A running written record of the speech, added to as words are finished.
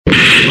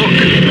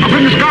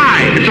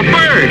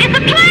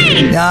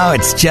No,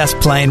 it's Just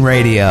Plain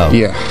Radio.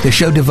 Yeah. The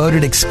show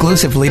devoted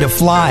exclusively to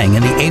flying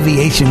and the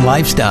aviation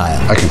lifestyle.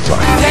 I can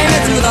fly. Take me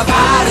to the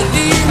pilot,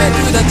 lead me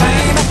to the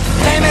train.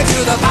 Take me to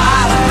the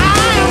pilot,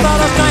 I'm not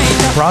a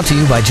stranger. Brought to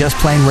you by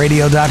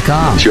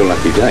JustPlaneRadio.com. It's your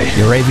lucky day.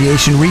 Your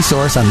aviation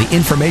resource on the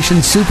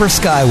information super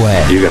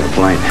skyway. You got a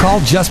plane. Call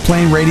Just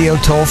Plain Radio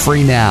toll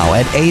free now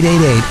at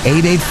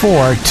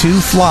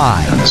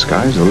 888-884-2FLY. And the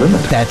sky's the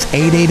limit. That's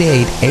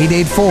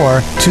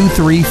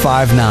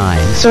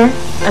 888-884-2359. Sir,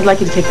 I'd like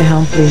you to take the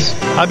helm, please.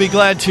 I'd be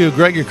glad to.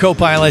 Greg, your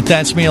co-pilot.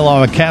 That's me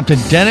along with Captain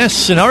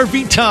Dennis and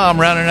RV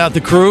Tom rounding out the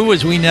crew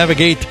as we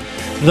navigate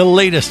the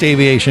latest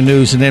aviation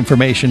news and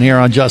information here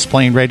on Just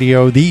Plain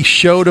Radio, the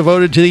show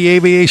devoted to the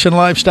aviation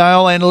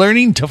lifestyle and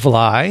learning to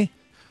fly.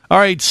 All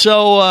right,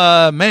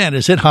 so, man,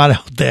 is it hot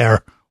out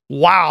there.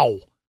 Wow.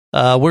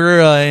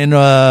 We're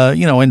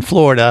in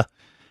Florida,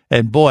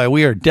 and boy,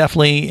 we are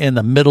definitely in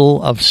the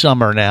middle of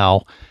summer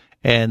now,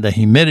 and the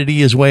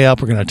humidity is way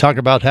up. We're going to talk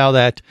about how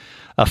that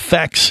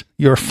affects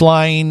your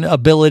flying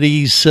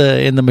abilities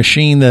in the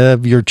machine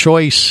of your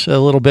choice a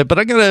little bit, but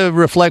I got to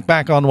reflect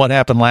back on what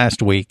happened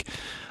last week.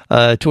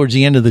 Towards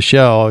the end of the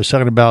show, I was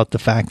talking about the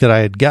fact that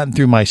I had gotten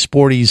through my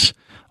Sporties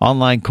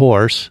online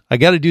course. I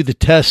got to do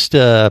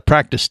the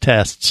practice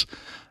tests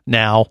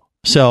now,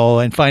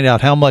 and find out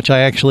how much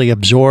I actually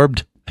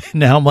absorbed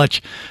and how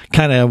much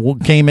kind of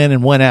came in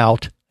and went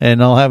out.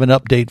 And I'll have an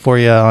update for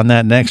you on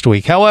that next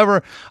week.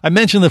 However, I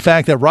mentioned the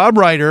fact that Rob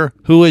Ryder,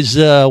 who is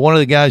one of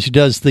the guys who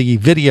does the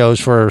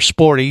videos for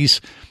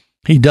Sporties,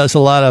 he does a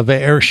lot of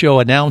air show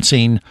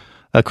announcing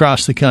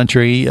across the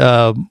country,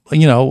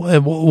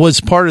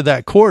 was part of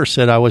that course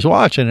that I was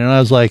watching. And I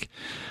was like,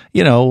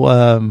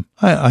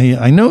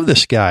 I know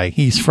this guy.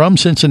 He's from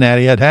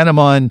Cincinnati. I'd had him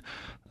on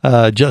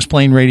Just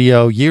Plain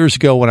Radio years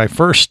ago when I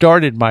first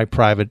started my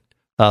private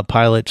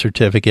pilot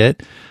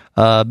certificate,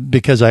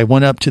 because I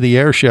went up to the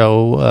air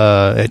show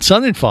at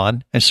Sun and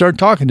Fun and started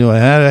talking to him.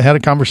 I had a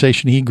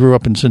conversation. He grew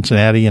up in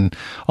Cincinnati and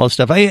all this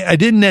stuff. I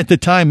didn't at the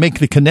time make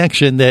the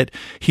connection that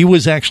he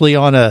was actually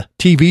on a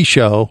TV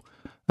show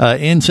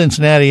in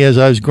Cincinnati as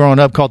I was growing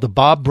up called The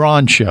Bob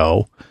Braun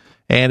Show.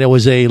 And it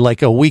was a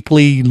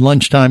weekly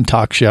lunchtime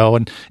talk show.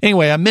 And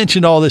anyway, I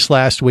mentioned all this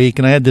last week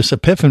and I had this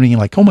epiphany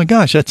like, oh my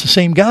gosh, that's the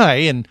same guy.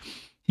 And,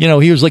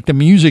 he was like the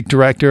music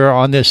director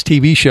on this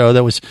TV show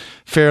that was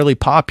fairly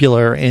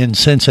popular in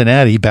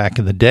Cincinnati back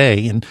in the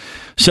day. And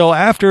so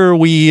after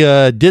we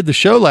did the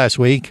show last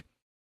week,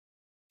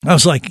 I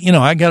was like,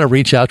 I got to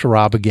reach out to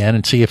Rob again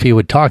and see if he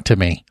would talk to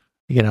me.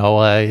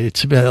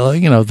 It's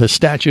the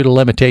statute of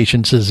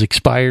limitations has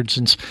expired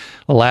since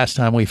the last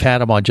time we've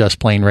had him on Just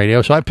Plain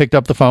Radio. So I picked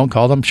up the phone,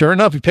 called him. Sure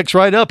enough, he picks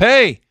right up.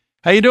 Hey,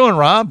 how you doing,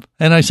 Rob?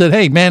 And I said,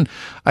 hey, man,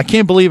 I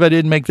can't believe I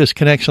didn't make this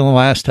connection the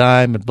last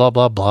time and blah,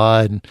 blah,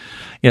 blah. And,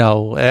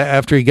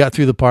 after he got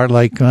through the part,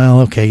 like,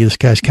 well, okay, this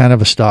guy's kind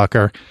of a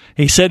stalker.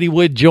 He said he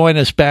would join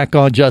us back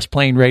on Just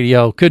Plain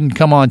Radio. Couldn't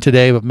come on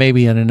today, but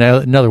maybe in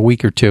another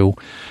week or two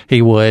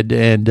he would.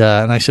 And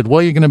I said,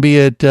 well, you're going to be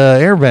at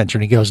AirVenture.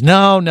 And he goes,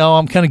 no,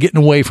 I'm kind of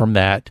getting away from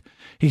that.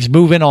 He's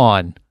moving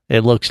on,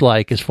 it looks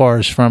like, as far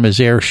as from his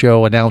air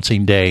show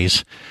announcing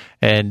days.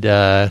 And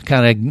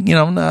kind of,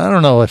 I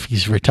don't know if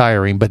he's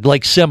retiring, but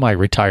like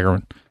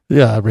semi-retirement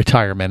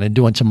and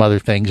doing some other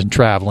things and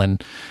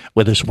traveling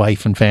with his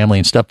wife and family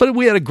and stuff. But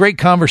we had a great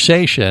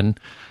conversation,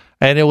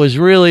 and it was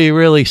really,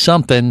 really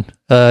something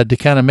to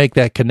kind of make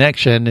that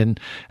connection. And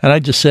I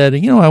just said,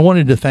 I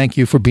wanted to thank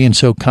you for being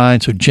so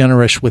kind, so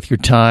generous with your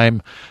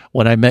time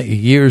when I met you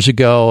years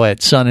ago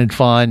at Sun and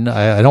Fun.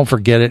 I don't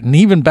forget it. And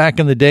even back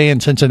in the day in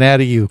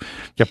Cincinnati, you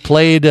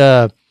played...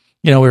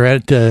 we were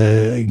at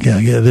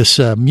this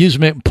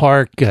amusement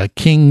park,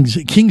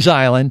 Kings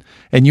Island,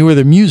 and you were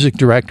the music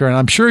director. And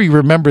I'm sure you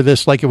remember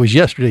this like it was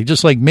yesterday,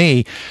 just like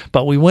me.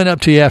 But we went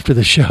up to you after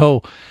the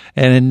show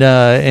and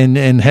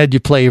had you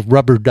play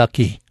Rubber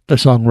Ducky, the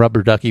song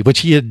Rubber Ducky,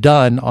 which he had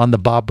done on the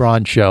Bob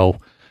Braun Show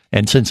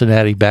in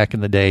Cincinnati back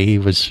in the day. He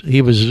was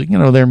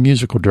their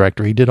musical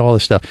director. He did all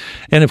this stuff.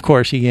 And of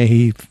course,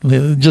 he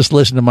just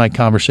listened to my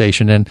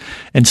conversation. And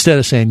instead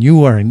of saying,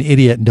 you are an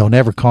idiot and don't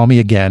ever call me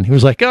again, he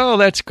was like, oh,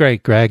 that's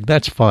great, Greg.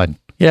 That's fun.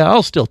 Yeah,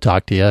 I'll still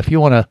talk to you if you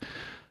want to,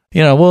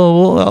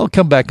 I'll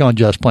come back on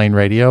Just Plain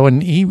Radio.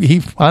 And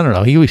he I don't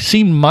know, he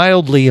seemed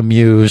mildly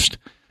amused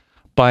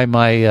by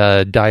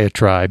my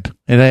diatribe.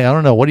 And I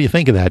don't know, what do you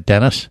think of that,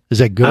 Dennis? Is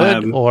that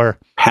good or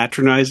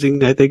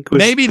patronizing? I think was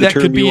maybe the that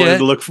term could be you wanted it.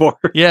 to look for.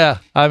 Yeah,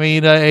 I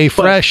mean a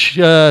fresh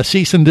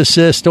cease and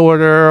desist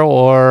order,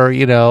 or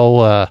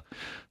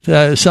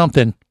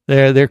something.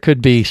 There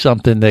could be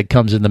something that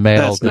comes in the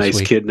mail. That's this nice,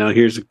 week. kid. Now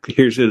here's a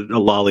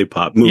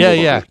lollipop. Move along.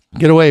 Yeah.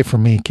 Get away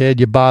from me, kid.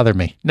 You bother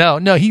me. No,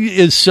 he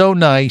is so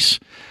nice.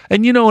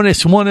 And, and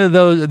it's one of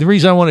those, the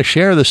reason I want to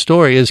share the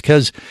story is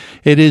because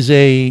it is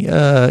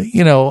a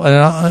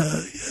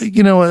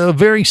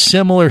very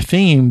similar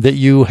theme that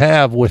you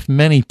have with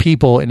many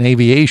people in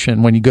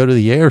aviation when you go to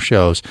the air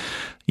shows.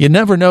 you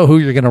never know who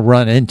you're going to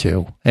run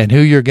into and who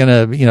you're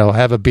going to,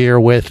 have a beer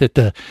with at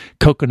the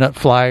Coconut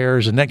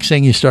Flyers. And next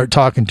thing you start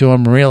talking to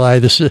them and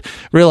realize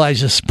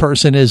this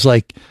person is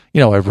like,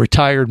 a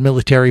retired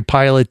military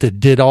pilot that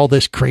did all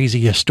this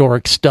crazy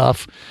historic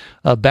stuff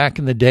back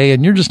in the day.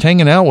 And you're just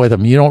hanging out with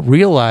them. You don't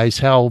realize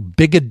how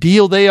big a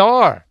deal they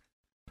are.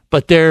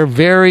 But they're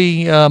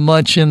very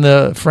much in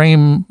the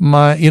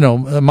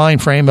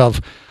mind frame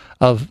of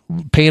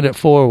paying it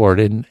forward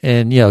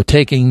and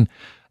taking,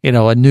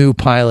 a new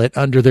pilot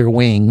under their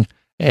wing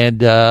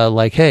and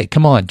like, hey,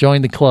 come on,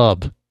 join the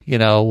club. We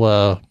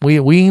know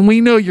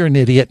you're an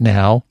idiot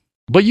now,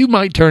 but you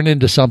might turn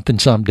into something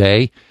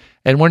someday,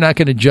 and we're not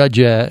going to judge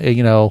you,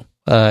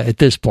 at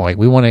this point.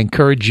 We want to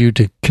encourage you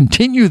to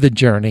continue the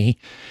journey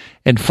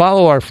and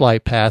follow our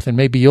flight path, and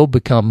maybe you'll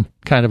become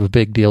kind of a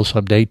big deal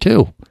someday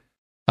too.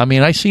 I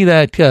mean, I see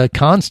that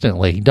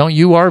constantly. Don't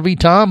you, RV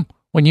Tom?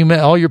 When you met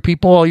all your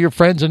people, all your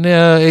friends in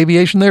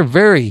aviation, they're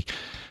very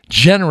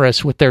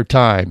generous with their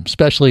time,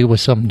 especially with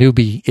some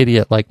newbie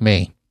idiot like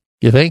me.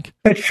 You think?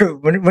 That's true.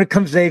 When it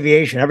comes to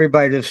aviation,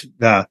 everybody just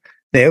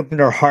they open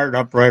their heart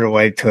up right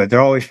away to it.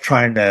 They're always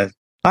trying to.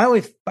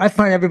 I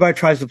find everybody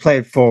tries to play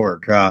it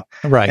forward.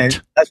 Right.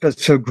 And that's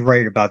what's so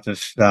great about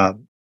this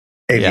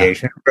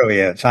aviation. Yeah. It really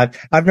is.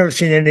 I've never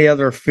seen any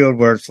other field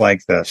where it's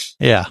like this.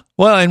 Yeah.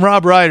 Well, and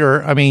Rob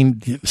Ryder, I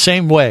mean,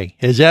 same way.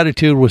 His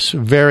attitude was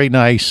very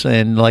nice.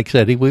 And like I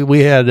said,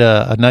 we had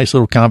a nice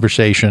little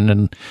conversation.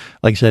 And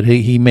like I said,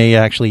 he may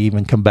actually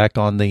even come back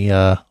on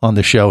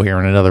the show here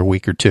in another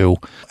week or two.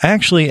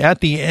 Actually,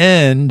 at the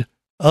end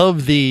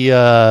of the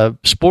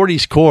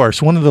Sporties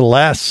course, one of the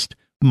last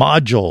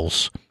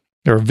modules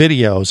or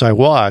videos I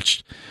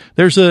watched,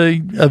 there's a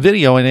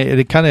video, and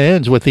it kind of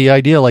ends with the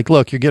idea like,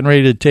 look, you're getting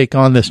ready to take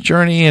on this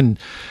journey and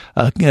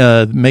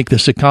make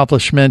this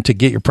accomplishment to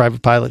get your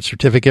private pilot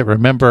certificate.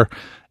 Remember,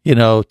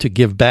 to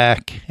give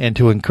back and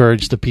to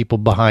encourage the people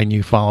behind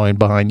you, following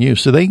behind you.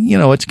 So they,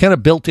 it's kind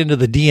of built into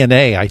the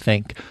DNA, I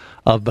think,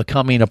 of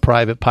becoming a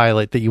private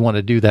pilot, that you want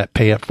to do that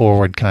pay it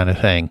forward kind of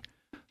thing.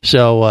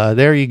 So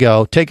there you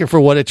go. Take it for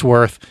what it's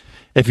worth.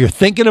 If you're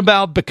thinking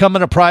about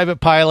becoming a private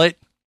pilot,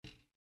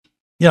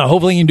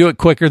 hopefully you can do it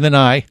quicker than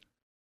I.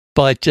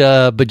 But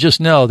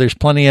just know there's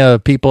plenty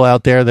of people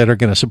out there that are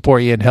going to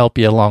support you and help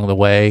you along the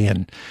way,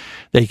 and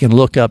they can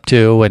look up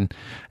to. And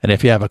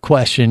if you have a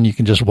question, you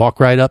can just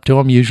walk right up to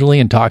them usually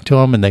and talk to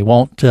them, and they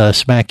won't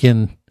smack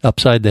you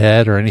upside the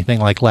head or anything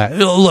like that.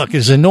 Look,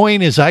 as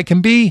annoying as I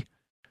can be,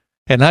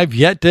 and I've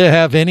yet to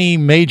have any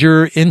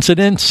major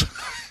incidents,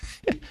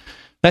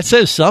 that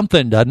says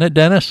something, doesn't it,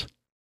 Dennis?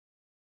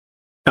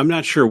 I'm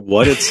not sure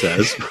what it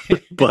says,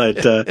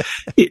 but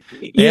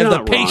you're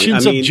not the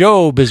patience of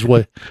Job is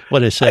what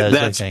it says.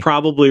 That's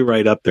probably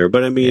right up there.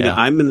 But I mean,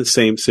 I'm in the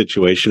same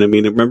situation. I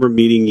mean, I remember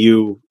meeting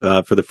you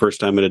for the first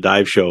time at a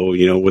dive show,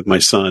 with my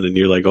son, and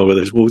you're like, oh,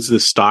 who's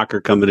this stalker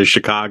coming to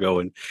Chicago?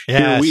 And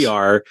here we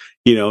are,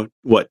 10,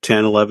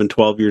 11,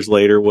 12 years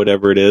later,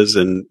 whatever it is,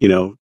 and,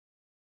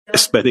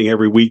 spending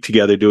every week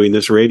together doing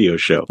this radio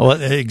show.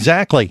 Well,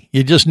 exactly.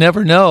 You just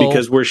never know.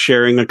 Because we're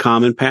sharing a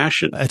common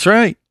passion. That's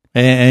right.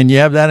 And you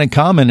have that in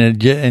common,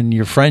 and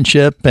your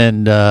friendship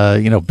and,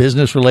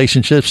 business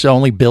relationships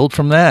only build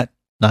from that.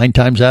 9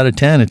 times out of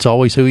 10, it's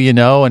always who you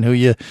know and who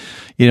you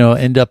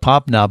end up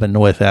hobnobbing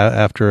with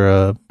after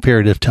a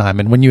period of time.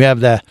 And when you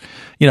have that,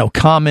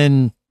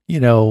 common,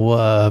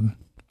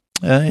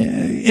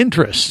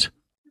 interest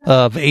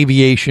of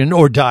aviation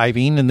or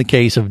diving, in the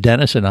case of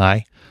Dennis and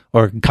I,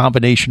 or a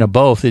combination of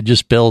both, it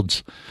just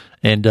builds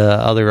and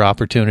other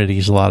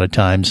opportunities a lot of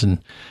times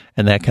and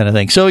that kind of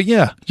thing. So,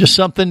 yeah, just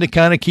something to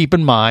kind of keep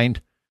in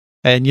mind.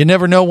 And you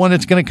never know when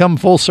it's going to come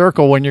full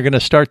circle, when you're going to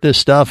start this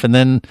stuff. And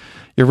then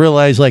you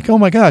realize, like, oh,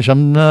 my gosh,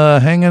 I'm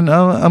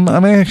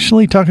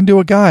actually talking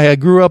to a guy I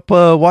grew up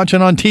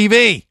watching on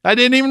TV. I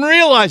didn't even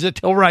realize it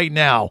till right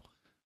now.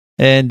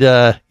 And,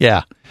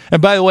 yeah.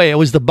 And by the way, it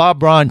was the Bob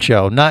Braun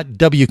show, not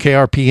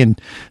WKRP in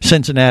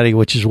Cincinnati,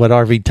 which is what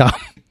RV Tom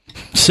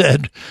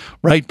said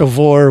right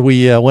before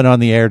we went on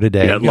the air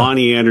today. Yeah,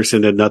 Lonnie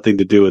Anderson had nothing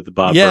to do with the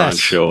Bob Braun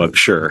show, I'm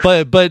sure.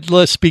 But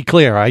let's be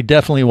clear. I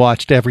definitely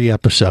watched every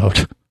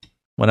episode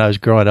when I was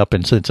growing up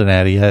in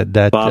Cincinnati.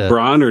 Bob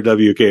Braun or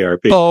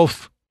WKRP?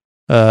 Both.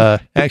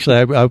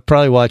 Actually, I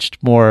probably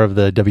watched more of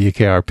the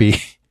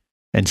WKRP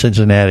and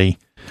Cincinnati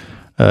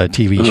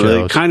TV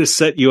shows. It kind of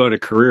set you on a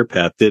career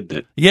path, didn't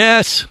it?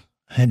 Yes.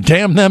 And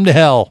damn them to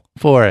hell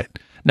for it.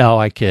 No,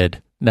 I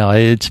kid. No,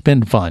 it's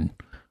been fun.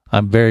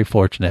 I'm very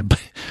fortunate,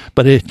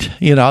 but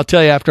I'll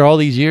tell you, after all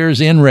these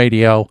years in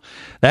radio,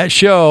 that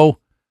show,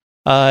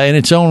 in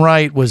its own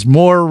right, was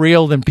more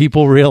real than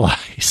people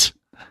realize.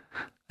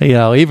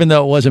 Even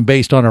though it wasn't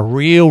based on a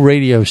real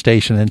radio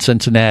station in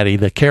Cincinnati,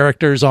 the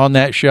characters on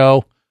that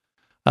show,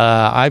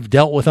 I've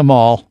dealt with them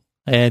all.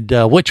 And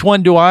which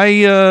one do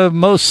I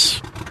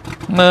most,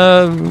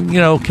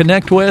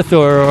 connect with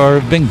or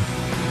have been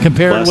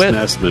compared with?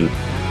 Nessman.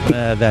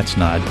 That's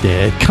not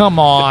it. Come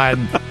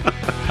on.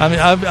 I mean,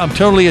 I'm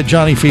totally a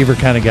Johnny Fever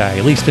kind of guy,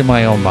 at least in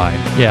my own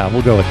mind. Yeah,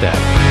 we'll go with that.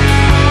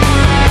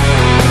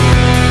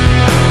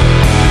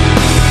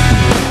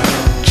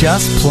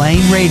 Just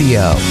Plain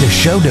Radio, the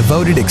show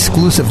devoted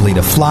exclusively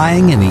to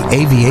flying and the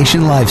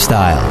aviation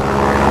lifestyle.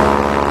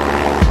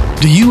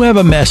 Do you have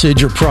a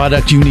message or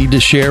product you need to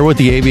share with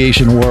the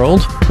aviation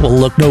world? Well,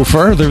 look no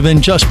further than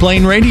Just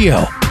Plain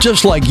Radio.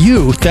 Just like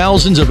you,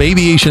 thousands of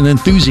aviation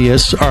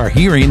enthusiasts are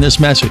hearing this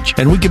message,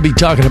 and we could be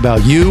talking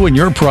about you and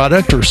your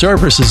product or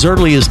service as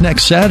early as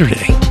next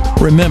Saturday.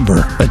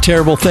 Remember, a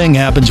terrible thing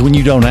happens when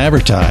you don't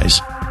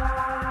advertise.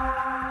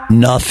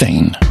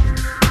 Nothing.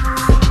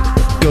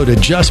 Go to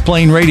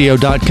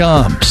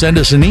justplainradio.com, send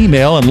us an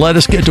email, and let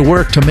us get to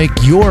work to make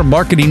your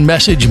marketing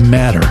message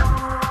matter.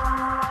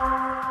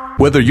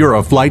 Whether you're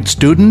a flight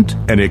student,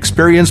 an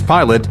experienced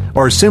pilot,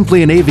 or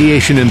simply an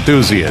aviation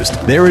enthusiast,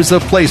 there is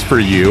a place for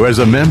you as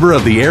a member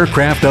of the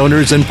Aircraft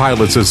Owners and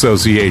Pilots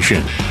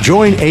Association.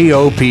 Join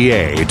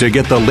AOPA to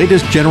get the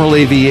latest general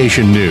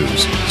aviation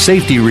news,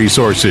 safety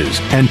resources,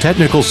 and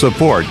technical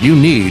support you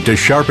need to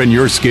sharpen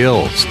your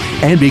skills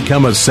and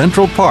become a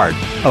central part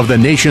of the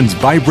nation's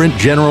vibrant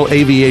general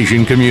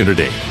aviation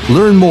community.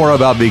 Learn more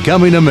about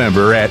becoming a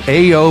member at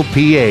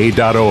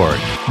AOPA.org.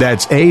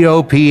 That's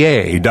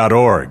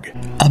AOPA.org.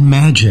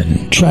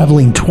 Imagine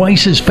traveling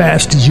twice as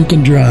fast as you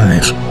can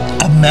drive.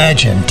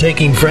 Imagine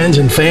taking friends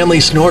and family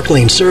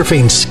snorkeling,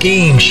 surfing,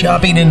 skiing,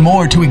 shopping, and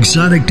more to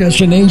exotic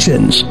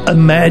destinations.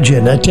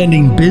 Imagine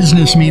attending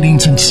business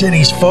meetings in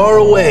cities far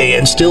away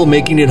and still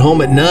making it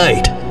home at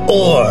night.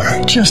 Or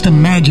just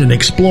imagine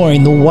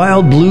exploring the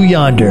wild blue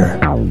yonder.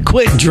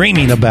 Quit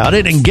dreaming about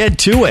it and get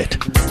to it.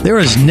 There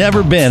has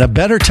never been a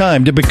better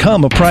time to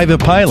become a private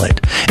pilot,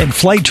 and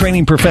Flight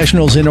Training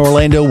Professionals in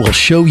Orlando will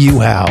show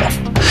you how.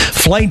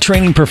 Flight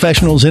Training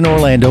Professionals in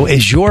Orlando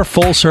is your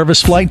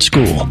full-service flight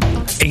school.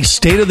 A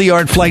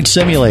state-of-the-art flight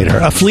simulator,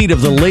 a fleet of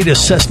the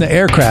latest Cessna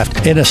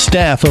aircraft, and a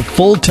staff of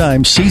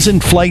full-time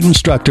seasoned flight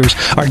instructors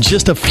are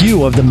just a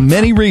few of the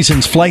many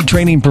reasons Flight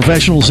Training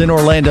Professionals in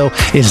Orlando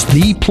is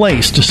the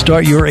place to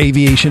start your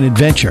aviation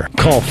adventure.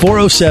 Call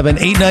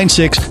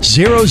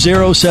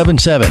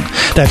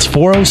 407-896-0077. That's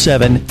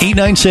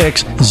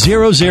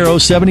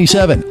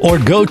 407-896-0077. Or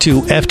go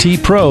to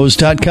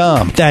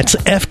ftpros.com. That's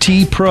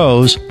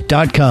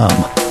ftpros.com.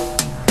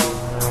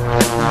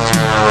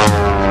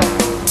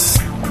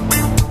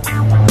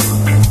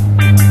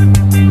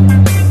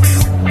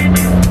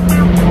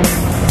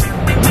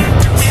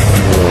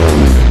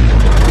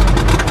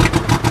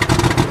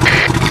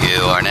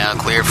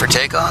 For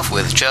takeoff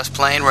with Just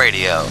Plain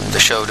Radio, the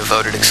show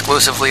devoted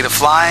exclusively to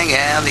flying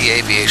and the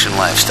aviation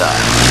lifestyle.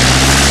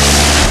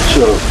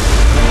 So,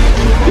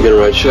 you gonna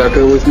ride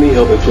shotgun with me,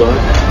 help me fly?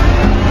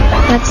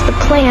 That's the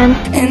plan.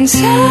 And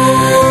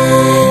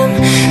I'm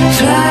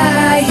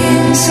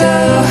flying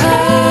so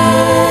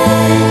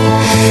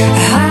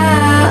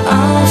high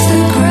off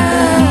the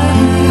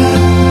ground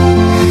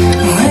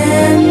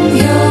when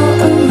you're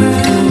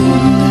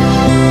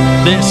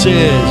around. This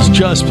is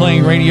Just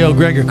Plain Radio.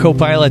 Gregor,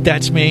 co-pilot,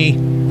 that's me,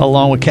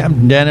 along with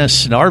Captain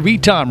Dennis and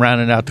RV Tom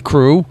rounding out the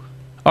crew.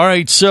 All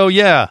right, so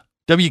yeah,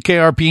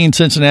 WKRP in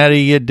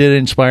Cincinnati, it did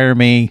inspire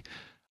me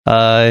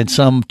in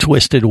some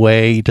twisted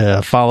way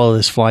to follow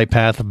this flight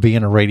path of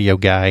being a radio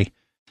guy.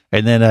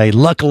 And then I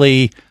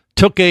luckily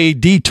took a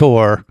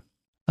detour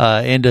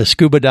into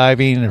scuba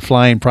diving and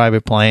flying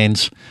private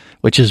planes,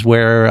 which is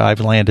where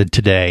I've landed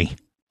today.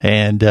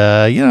 And,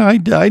 I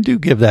do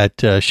give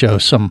that show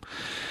some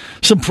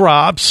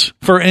props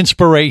for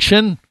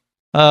inspiration.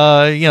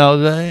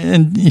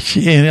 And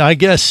I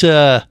guess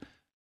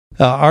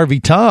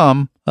RV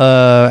Tom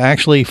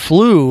actually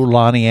flew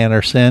Lonnie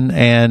Anderson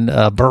and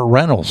Burt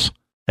Reynolds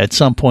at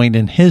some point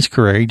in his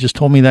career. He just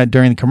told me that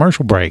during the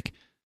commercial break.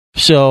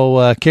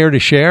 So, care to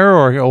share,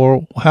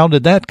 or how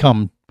did that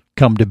come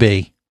to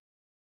be?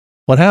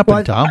 What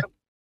happened, Tom?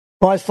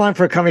 Well, I was flying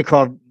for a company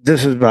called,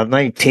 this was about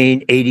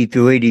 1980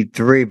 through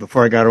 83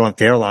 before I got on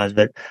the airlines,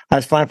 but I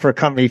was flying for a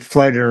company,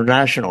 Flight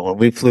International, and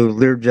we flew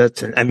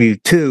Learjets and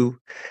MU-2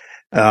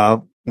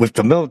 with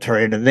the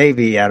military and the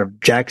Navy out of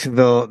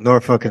Jacksonville,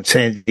 Norfolk, and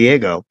San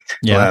Diego.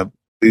 Yeah.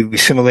 We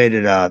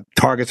simulated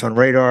targets on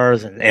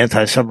radars and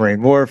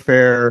anti-submarine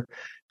warfare,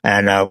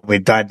 and we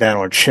dive down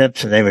on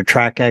ships, and they would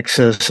track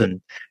access,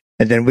 and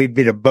then we'd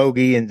beat a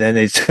bogey, and then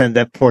they'd send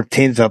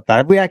F-14s up.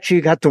 We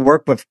actually got to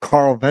work with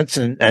Carl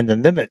Vinson and the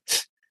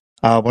Nimitz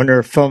when they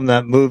were filming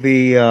that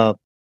movie.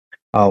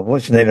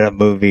 What's the name of that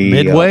movie?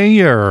 Midway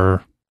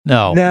or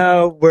no?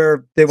 No,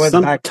 where they went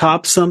back.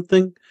 Top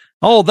something?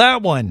 Oh,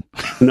 that one.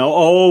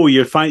 No,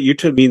 you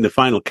mean the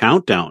Final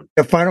Countdown.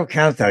 The Final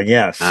Countdown,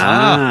 yes.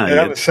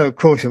 That was so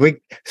cool. So we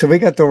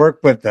got to work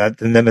with the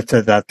Nimitz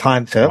at that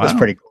time, so that was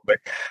pretty cool. But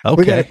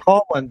we got a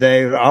call one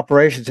day, the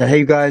operations said, "Hey,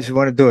 you guys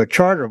want to do a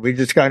charter? We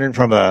just got in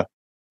from a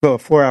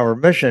 4-hour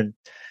mission."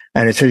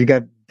 And it said, "You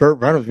got Burt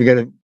Reynolds."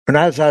 And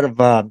I was out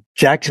of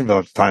Jacksonville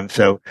at the time,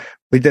 so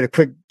we did a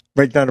quick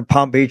right down to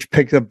Palm Beach,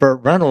 picked up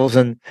Burt Reynolds,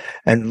 and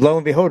lo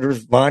and behold,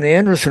 there's Lonnie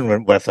Anderson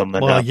went with them.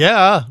 And,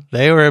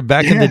 they were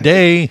back in the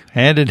day,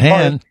 hand in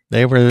hand.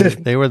 They were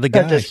the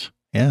guys.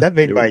 That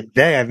made my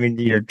day. I mean,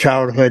 your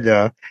childhood.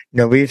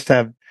 We used to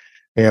have,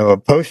 a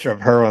poster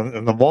of her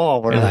on the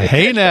wall.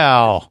 Hey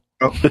now.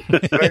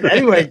 But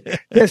anyway,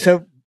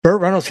 so Burt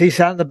Reynolds, he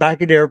sat in the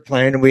back of the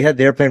airplane, and we had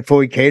the airplane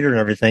fully catered and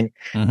everything.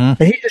 Mm-hmm.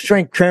 And he just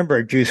drank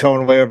cranberry juice all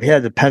the way over. He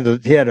had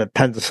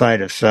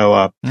appendicitis,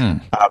 so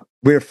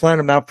we were flying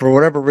him out for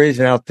whatever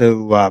reason out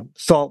to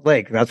Salt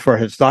Lake. That's where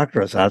his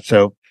doctor was at.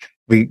 So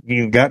we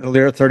got in the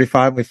Lear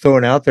 35, and we flew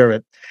him out there.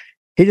 But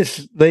he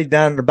just laid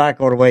down in the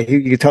back all the way.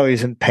 You could tell he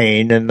was in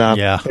pain, and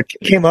he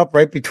came up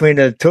right between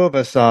the two of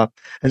us and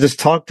just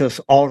talked to us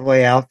all the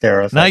way out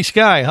there. Nice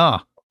guy, huh?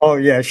 Oh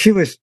yeah, she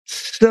was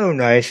so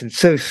nice and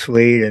so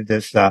sweet, and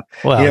just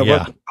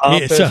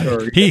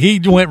he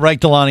went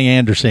right to Lonnie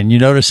Anderson. You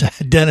notice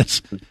that,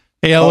 Dennis?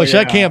 Yeah,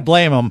 I can't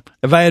blame him.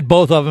 If I had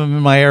both of them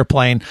in my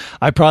airplane,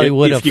 I probably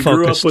would have focused. If you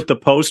grew up with the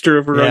poster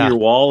of her on your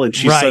wall and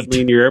she's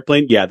suddenly in your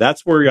airplane,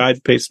 that's where I'd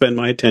spend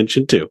my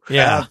attention too.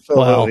 Yeah,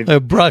 absolutely.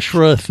 Well, brush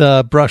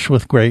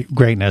with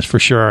greatness for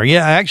sure.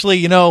 Yeah,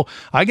 actually,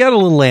 I got a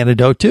little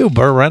antidote too.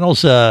 Burt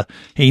Reynolds,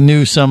 he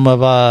knew some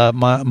of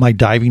my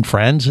diving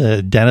friends.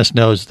 Dennis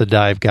knows the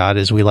dive god,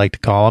 as we like to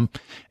call him.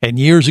 And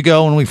years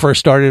ago, when we first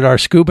started our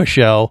scuba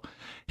show,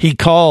 he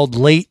called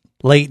late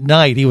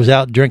night. He was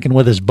out drinking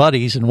with his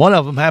buddies, and one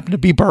of them happened to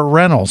be Burt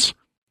Reynolds.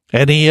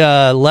 And he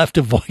left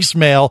a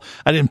voicemail.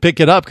 I didn't pick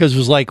it up because it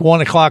was like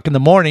 1 o'clock in the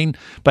morning,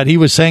 but he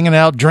was hanging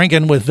out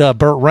drinking with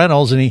Burt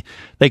Reynolds, and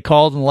they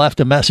called and left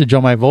a message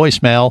on my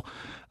voicemail.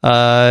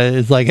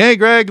 It's like, "Hey,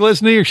 Greg,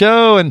 listen to your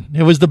show." And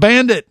it was the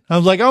Bandit. I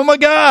was like, oh my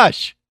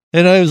gosh.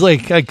 And I was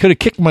like, I could have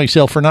kicked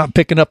myself for not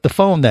picking up the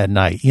phone that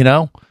night,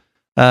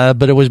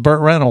 but it was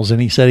Burt Reynolds,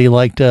 and he said he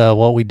liked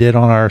what we did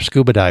on our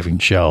scuba diving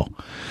show.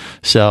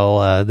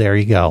 So there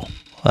you go.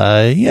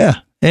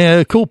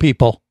 Cool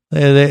people,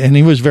 and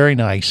he was very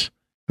nice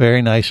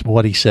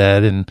what he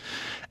said,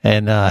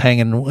 and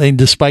hanging,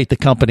 despite the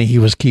company he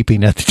was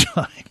keeping at the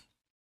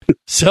time.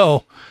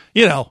 So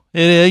it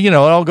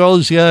all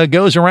goes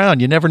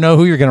around. You never know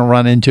who you're going to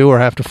run into or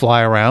have to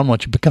fly around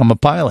once you become a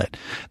pilot.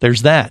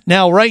 There's that.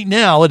 Now, right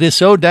now, it is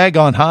so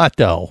daggone hot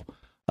though,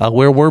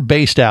 where we're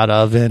based out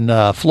of in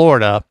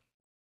Florida,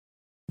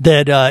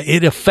 that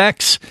it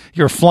affects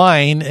your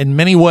flying in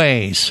many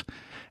ways.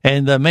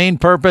 And the main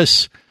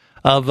purpose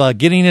of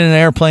getting in an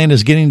airplane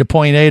is getting to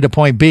point A to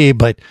point B.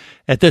 But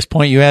at this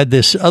point, you add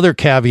this other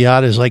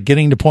caveat, is like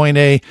getting to point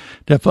A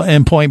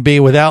and point B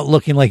without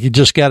looking like you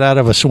just got out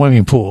of a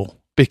swimming pool,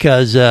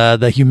 because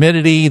the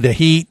humidity, the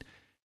heat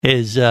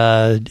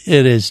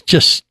it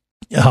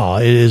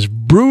is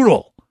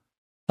brutal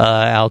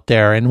out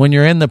there. And when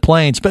you're in the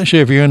plane, especially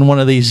if you're in one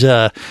of these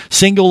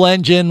single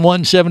engine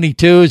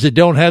 172s that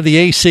don't have the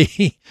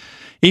AC,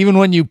 even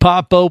when you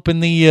pop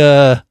open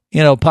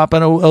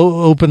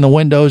open the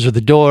windows or the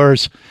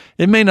doors,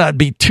 it may not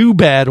be too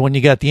bad when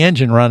you got the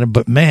engine running,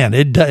 but man,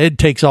 it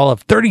takes all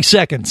of 30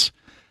 seconds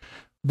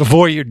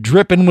before you're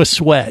dripping with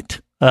sweat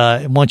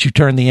once you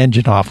turn the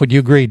engine off. Would you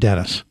agree,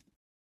 Dennis?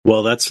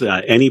 Well, that's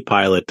any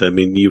pilot. I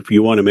mean, if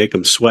you want to make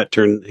them sweat,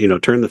 turn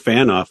the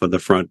fan off on the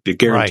front. To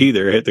guarantee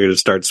they're going to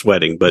start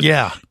sweating. But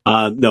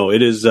no,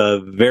 it is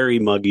very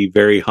muggy,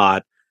 very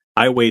hot.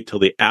 I wait till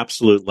the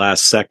absolute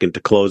last second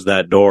to close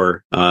that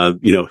door.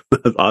 I've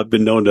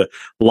been known to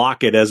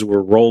lock it as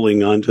we're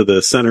rolling onto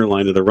the center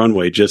line of the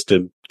runway, just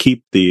to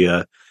keep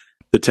the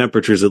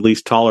temperatures at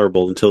least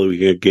tolerable until we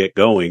can get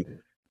going.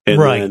 And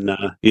then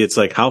it's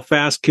like, how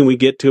fast can we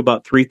get to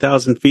about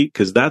 3,000 feet?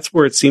 Because that's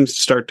where it seems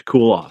to start to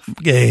cool off.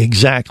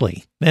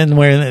 Exactly. And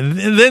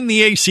then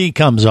the AC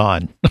comes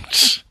on.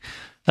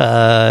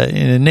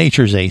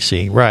 Nature's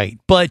AC, right.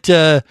 But,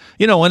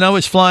 when I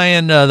was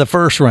flying the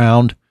first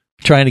round,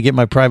 trying to get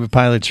my private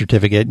pilot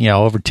certificate,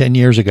 over 10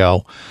 years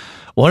ago,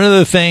 one of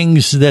the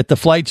things that the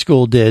flight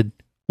school did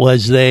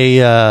was they,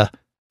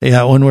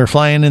 when we were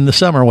flying in the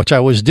summer, which I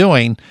was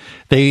doing,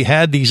 they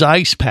had these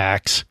ice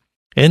packs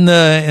in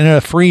a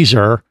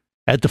freezer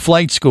at the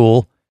flight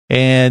school,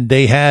 and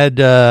they had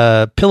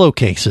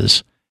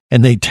pillowcases,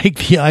 and they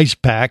take the ice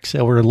packs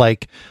that were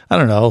like, I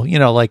don't know,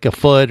 like a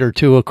foot or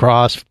two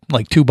across,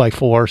 like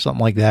 2x4 or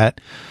something like that,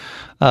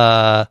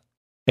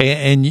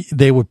 and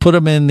they would put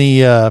them in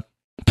the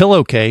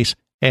pillowcase,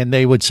 and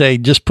they would say,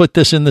 just put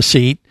this in the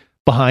seat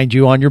behind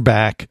you on your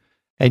back,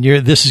 and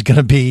this is going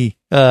to be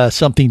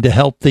something to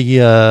help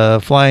the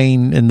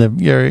flying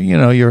and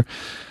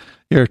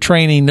your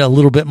training a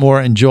little bit more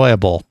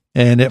enjoyable.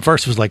 And at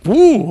first it was like,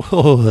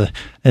 woo,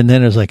 and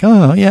then it was like,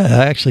 oh yeah,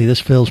 actually this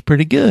feels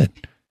pretty good,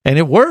 and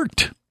it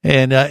worked.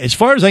 And as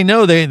far as I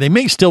know, they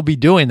may still be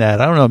doing that.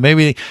 I don't know,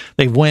 maybe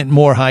they went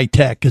more high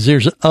tech, because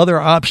there's other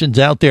options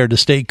out there to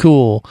stay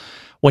cool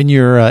when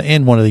you're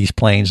in one of these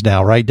planes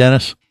now, right,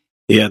 Dennis?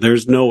 Yeah,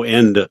 there's no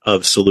end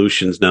of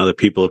solutions now that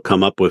people have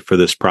come up with for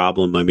this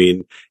problem. I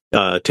mean,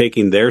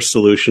 taking their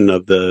solution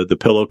of the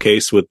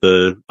pillowcase with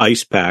the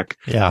ice pack,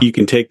 you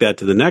can take that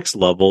to the next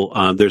level.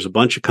 There's a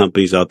bunch of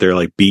companies out there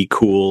like Be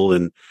Cool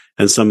and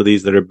some of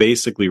these that are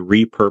basically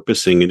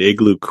repurposing an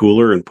igloo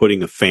cooler and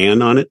putting a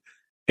fan on it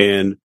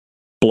and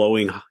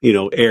blowing,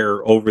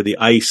 air over the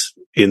ice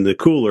in the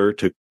cooler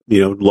to,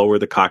 lower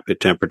the cockpit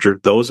temperature.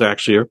 Those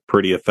actually are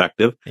pretty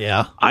effective.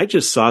 Yeah. I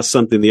just saw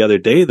something the other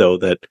day, though,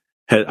 that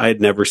I had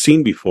never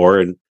seen before.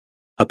 And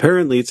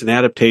apparently it's an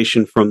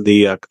adaptation from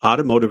the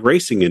automotive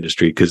racing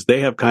industry because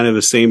they have kind of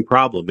the same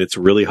problem. It's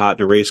really hot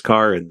in a race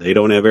car and they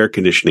don't have air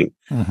conditioning.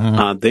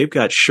 They've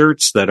got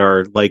shirts that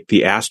are like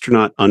the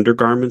astronaut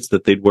undergarments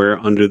that they'd wear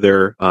under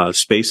their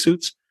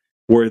spacesuits,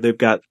 where they've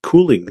got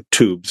cooling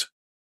tubes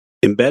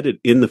embedded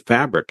in the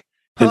fabric.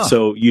 And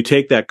so you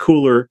take that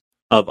cooler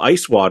of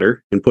ice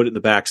water and put it in the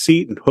back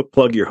seat and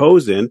plug your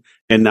hose in,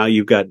 and now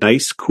you've got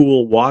nice,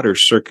 cool water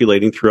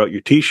circulating throughout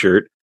your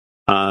T-shirt.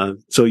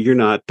 So you're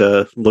not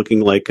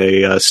looking like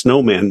a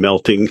snowman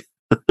melting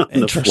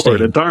on the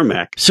Florida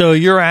tarmac. So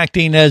you're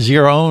acting as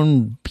your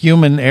own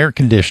human air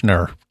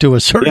conditioner to a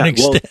certain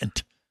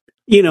extent.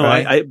 Well,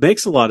 right? It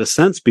makes a lot of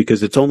sense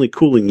because it's only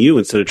cooling you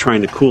instead of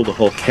trying to cool the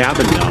whole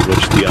cabin down,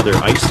 which the other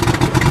ice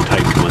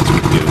type ones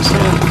would do. So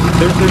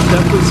there's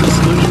definitely some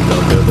solutions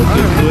out there that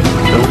do it.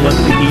 Don't let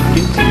the heat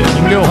get to you. You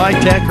can go high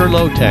tech or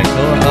low tech.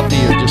 Up to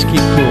you. Just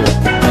keep cool.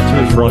 That's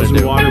what a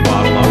frozen water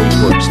bottle always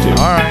works too.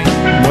 All right.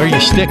 Where you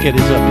stick it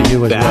is up to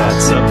you as well.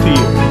 That's up to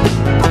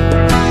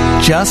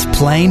you. Just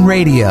Plain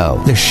Radio,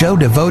 the show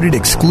devoted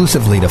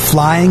exclusively to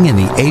flying and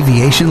the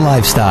aviation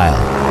lifestyle.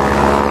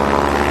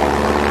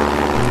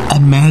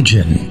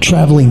 Imagine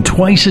traveling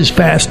twice as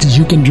fast as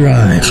you can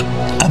drive.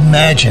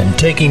 Imagine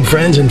taking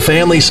friends and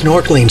family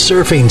snorkeling,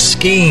 surfing,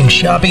 skiing,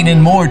 shopping,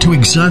 and more to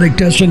exotic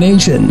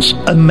destinations.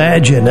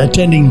 Imagine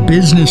attending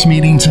business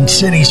meetings in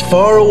cities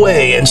far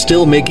away and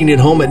still making it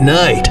home at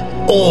night.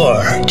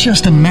 Or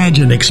just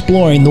imagine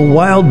exploring the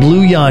wild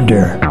blue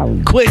yonder.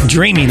 Quit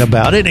dreaming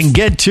about it and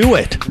get to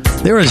it.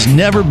 There has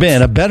never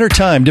been a better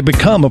time to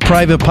become a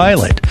private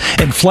pilot,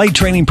 and Flight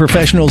Training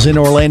Professionals in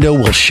Orlando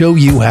will show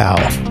you how.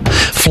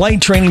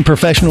 Flight Training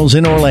Professionals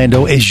in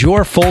Orlando is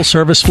your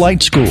full-service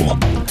flight school.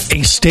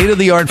 A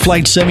state-of-the-art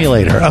flight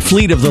simulator, a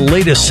fleet of the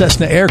latest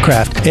Cessna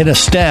aircraft, and a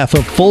staff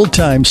of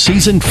full-time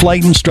seasoned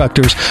flight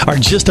instructors are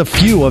just a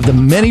few of the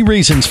many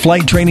reasons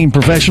Flight Training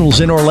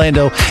Professionals in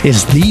Orlando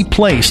is the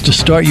place to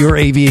start your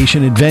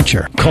aviation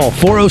adventure. Call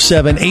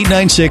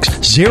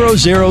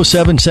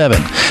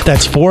 407-896-0077.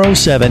 That's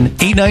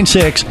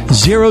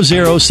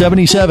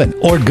 407-896-0077.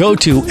 Or go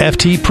to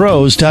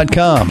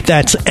ftpros.com.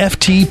 That's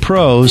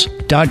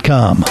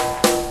ftpros.com.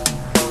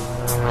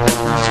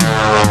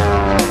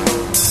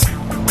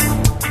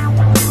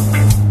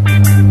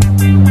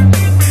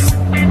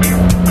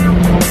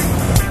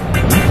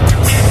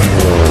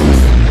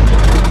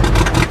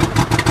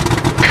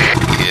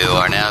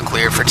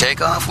 For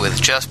takeoff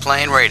with Just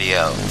Plain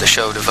Radio, the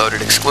show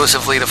devoted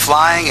exclusively to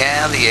flying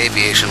and the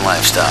aviation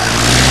lifestyle.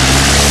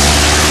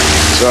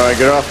 So I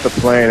get off the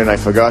plane and I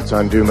forgot to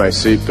undo my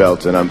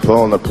seatbelt, and I'm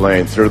pulling the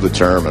plane through the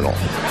terminal.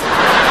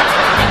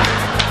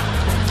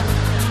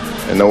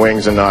 And the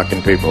wings are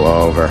knocking people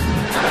over.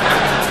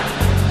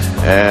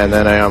 And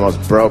then I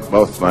almost broke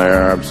both my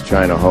arms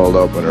trying to hold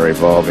open a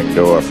revolving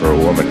door for a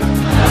woman.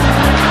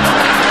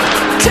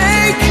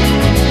 Take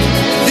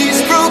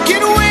these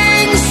broken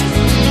wings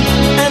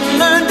and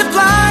learn to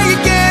fly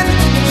again.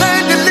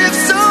 Learn to live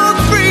so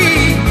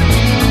free.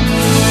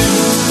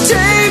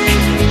 Take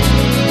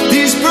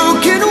these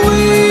broken wings.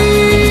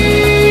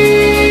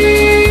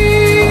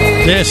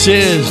 This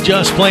is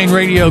Just Plain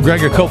Radio.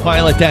 Gregor,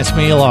 co-pilot. That's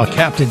me,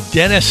 Captain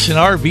Dennis, and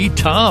RV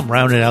Tom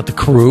rounding out the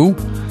crew.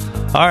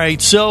 All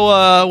right,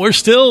 so we're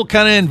still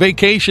kind of in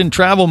vacation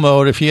travel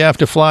mode. If you have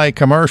to fly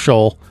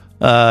commercial,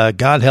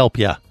 God help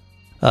you.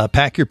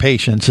 Pack your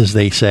patience, as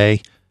they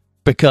say,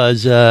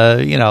 because,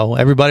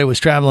 everybody was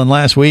traveling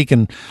last week,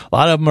 and a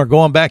lot of them are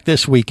going back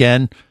this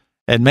weekend.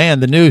 And, man,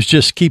 the news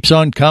just keeps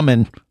on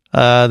coming.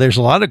 There's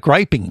a lot of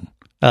griping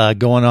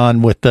going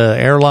on with the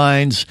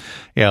airlines,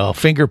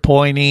 finger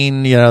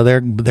pointing.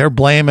 They're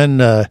blaming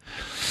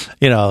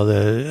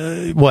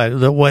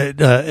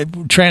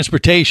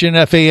transportation, FAA.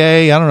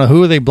 I don't know,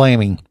 who are they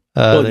blaming.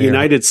 The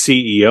United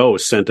CEO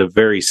sent a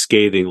very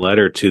scathing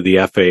letter to the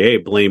FAA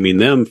blaming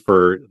them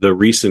for the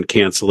recent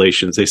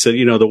cancellations. They said,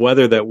 the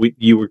weather that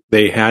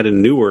they had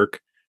in Newark,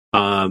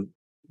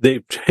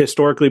 they've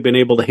historically been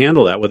able to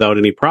handle that without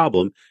any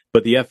problem,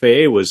 but the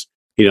FAA was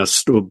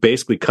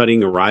basically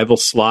cutting arrival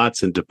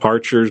slots and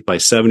departures by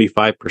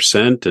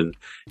 75%. And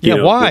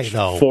why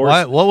though?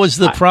 What was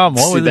the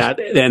problem? What was that?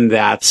 And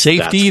that's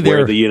safety. That's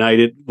where the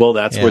United. Well,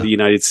 that's where the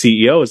United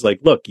CEO is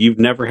like, look, you've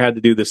never had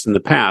to do this in the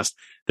past.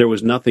 There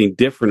was nothing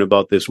different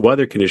about this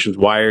weather conditions.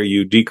 Why are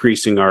you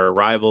decreasing our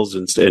arrivals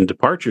and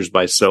departures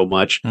by so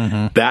much?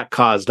 Mm-hmm. That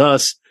caused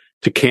us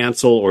to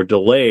cancel or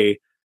delay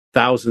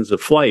thousands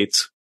of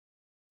flights,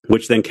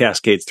 which then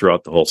cascades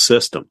throughout the whole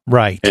system.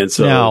 Right. And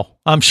so now,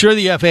 I'm sure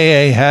the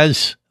FAA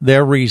has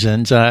their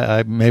reasons.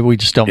 Maybe we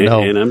just don't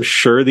know. And I'm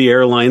sure the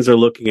airlines are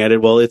looking at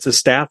it. Well, it's a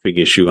staffing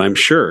issue, I'm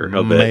sure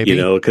of it,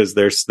 because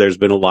there's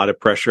been a lot of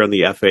pressure on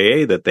the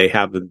FAA that they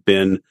haven't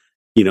been,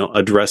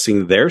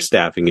 addressing their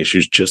staffing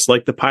issues, just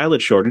like the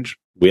pilot shortage.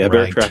 We have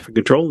air traffic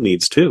control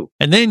needs too.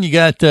 And then you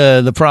got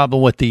the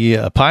problem with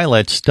the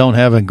pilots don't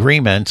have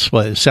agreements.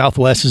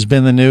 Southwest has been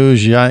in the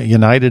news.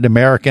 United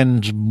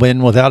American's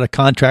been without a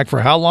contract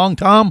for how long,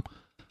 Tom?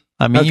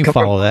 I mean, you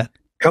follow that.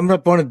 Coming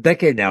up on a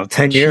decade now,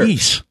 10 years.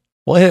 Jeez.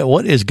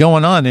 what is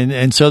going on?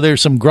 And so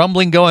there's some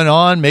grumbling going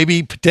on,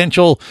 maybe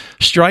potential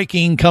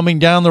striking coming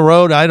down the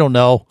road. I don't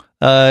know.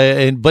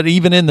 But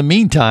even in the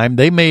meantime,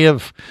 they may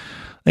have,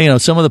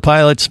 some of the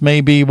pilots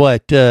may be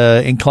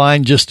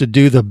inclined just to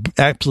do the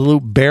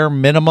absolute bare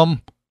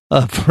minimum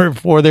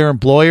for their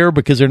employer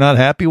because they're not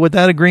happy with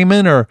that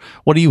agreement. Or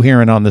what are you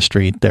hearing on the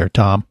street there,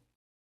 Tom?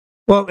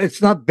 Well,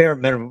 it's not bare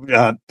minimum.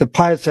 The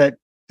pilots at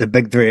the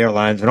big three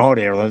airlines and all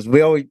the airlines,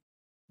 we always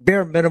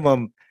bare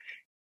minimum.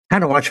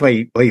 Kind of watch where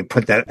you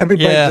put that.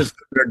 Everybody does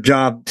their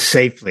job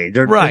safely.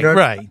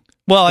 Right.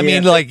 Well, I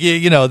mean,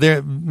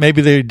 they're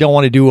maybe they don't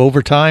want to do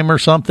overtime or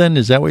something.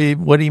 Is that what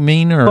do you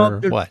mean, or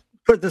what?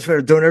 Put it this way: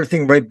 they're doing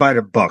everything right by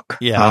the book.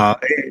 Yeah.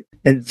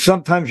 And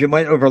sometimes you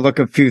might overlook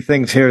a few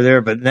things here or there,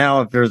 but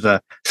now if there's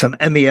some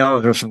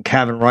MELs or some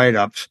cabin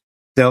write-ups,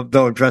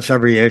 they'll address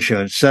every issue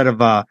instead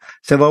of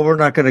say, well, we're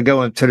not going to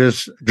go into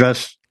this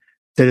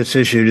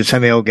issue. This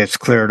MEL gets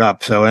cleared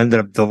up, so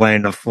ended up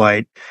delaying the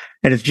flight.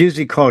 And it's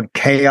usually called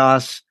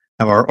chaos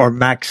or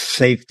max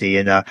safety.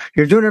 And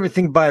you're doing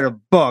everything by the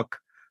book.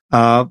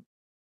 But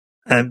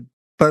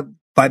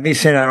by me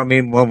saying I don't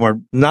mean when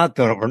we're not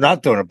doing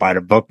it by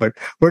the book, but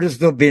we're just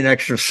still being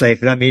extra safe.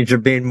 And that means you're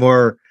being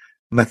more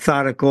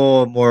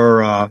methodical,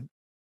 more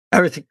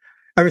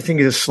everything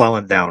is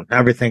slowing down.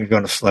 Everything's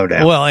going to slow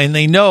down. Well, and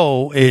they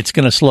know it's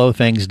going to slow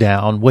things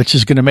down, which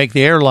is going to make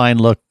the airline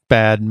look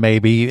bad,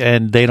 maybe,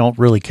 and they don't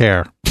really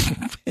care.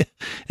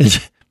 Is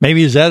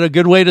that a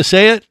good way to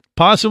say it?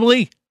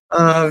 Possibly,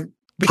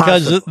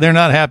 because they're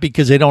not happy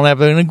because they don't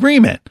have an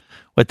agreement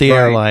with the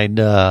airline,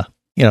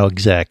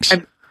 execs.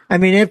 I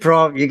mean, after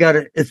all,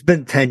 it's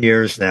been 10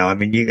 years now. I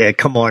mean,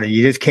 come on,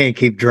 you just can't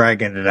keep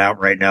dragging it out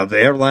right now. The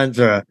airlines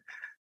are,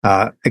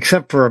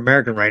 except for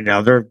American right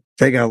now,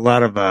 they got a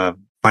lot of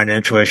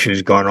financial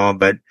issues going on,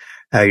 but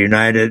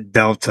United,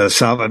 Delta,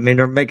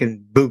 they're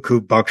making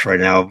buku bucks right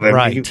now.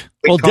 Right.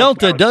 Well,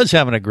 Delta does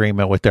have an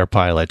agreement with their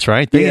pilots,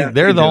 right?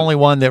 They're the only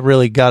one that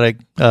really got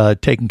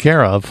it taken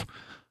care of,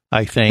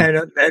 I think.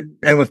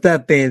 And with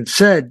that being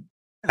said,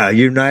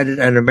 United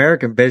and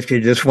American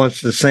basically just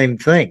wants the same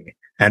thing,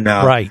 and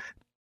right,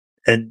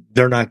 and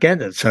they're not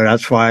getting it. So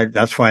that's why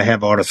I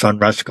have all this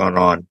unrest going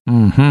on.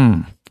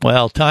 Mm-hmm.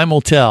 Well, time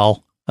will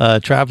tell.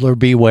 Traveler,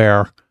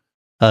 beware.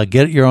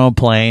 Get your own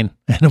plane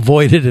and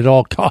avoid it at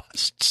all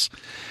costs,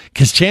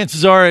 because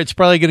chances are it's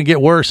probably going to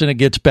get worse and it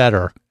gets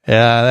better.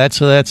 That's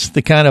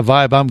the kind of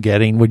vibe I'm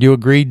getting. Would you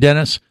agree,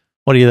 Dennis?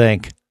 What do you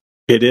think?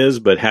 It is,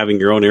 but having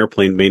your own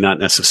airplane may not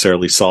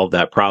necessarily solve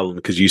that problem,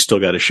 because you still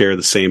got to share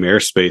the same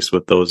airspace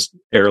with those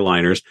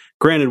airliners.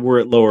 Granted, we're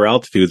at lower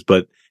altitudes,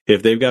 but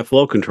if they've got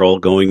flow control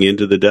going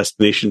into the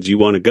destinations you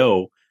want to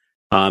go,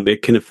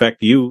 it can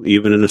affect you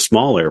even in a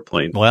small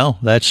airplane. Well,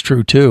 that's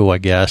true too, I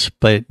guess.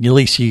 But at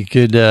least you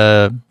could,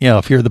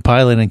 if you're the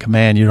pilot in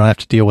command, you don't have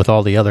to deal with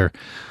all the other,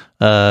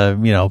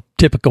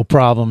 typical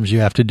problems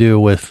you have to do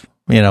with,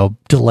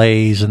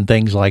 delays and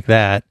things like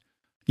that.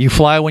 You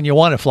fly when you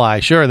want to fly.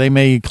 Sure, they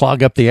may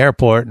clog up the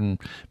airport and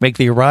make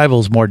the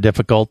arrivals more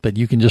difficult, but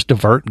you can just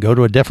divert and go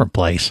to a different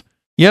place.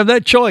 You have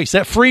that choice,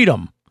 that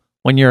freedom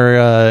when you're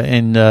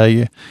doing your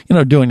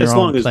own thing. As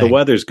long as the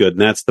weather's good,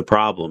 and that's the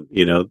problem.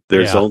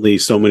 There's only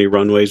so many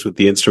runways with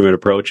the instrument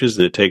approaches,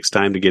 and it takes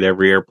time to get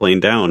every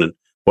airplane down. And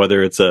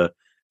whether it's a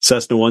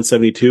Cessna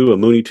 172, a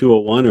Mooney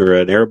 201, or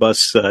an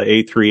Airbus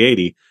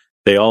A380,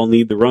 they all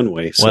need the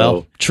runway. So.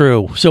 Well,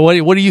 true. So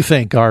what do you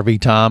think,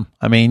 RV Tom?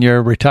 I mean, you're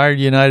a retired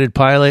United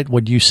pilot.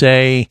 Would you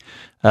say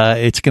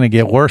it's going to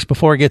get worse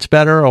before it gets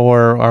better,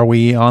 or are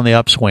we on the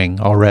upswing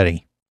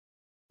already?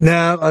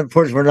 No,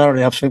 unfortunately, we're not on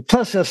the upswing.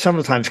 Plus,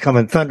 summertime's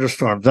coming,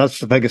 thunderstorms. That's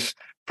the biggest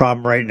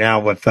problem right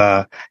now with,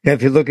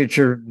 if you look at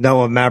your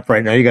NOAA map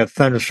right now, you got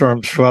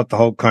thunderstorms throughout the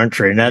whole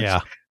country.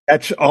 And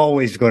that's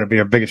always going to be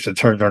our biggest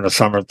concern during the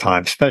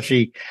summertime,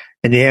 especially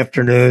in the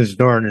afternoons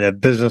during the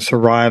business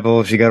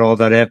arrivals. You got all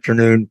that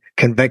afternoon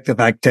convective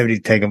activity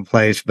taking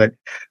place. But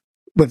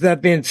with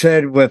that being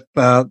said, with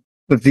the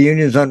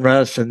union's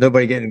unrest and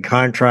nobody getting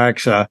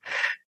contracts,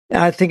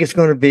 I think it's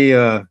going to be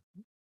a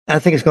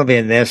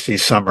nasty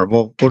summer.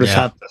 We'll just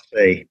have to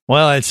see.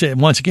 Well,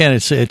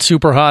 it's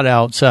super hot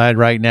outside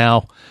right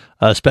now,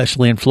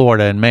 especially in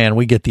Florida. And man,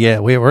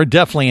 we're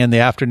definitely in the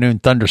afternoon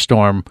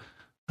thunderstorm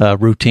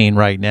routine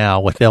right now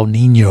with El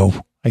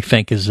Nino. I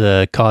think is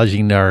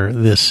causing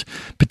this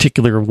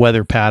particular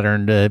weather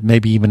pattern,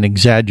 maybe even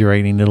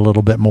exaggerating it a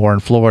little bit more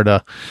in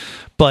Florida.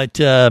 But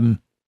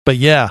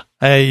yeah,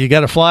 you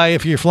got to fly.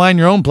 If you're flying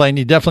your own plane,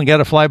 you definitely got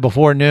to fly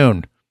before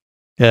noon.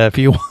 If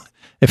you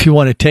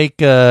want to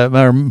take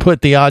or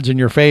put the odds in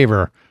your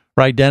favor,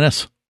 right,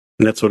 Dennis?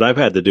 And that's what I've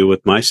had to do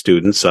with my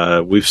students.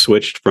 We've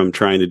switched from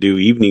trying to do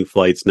evening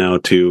flights now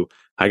to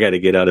I got to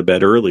get out of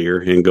bed earlier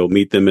and go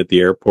meet them at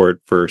the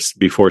airport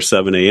before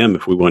 7 a.m.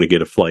 if we want to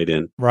get a flight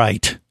in.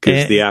 Right.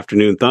 Because the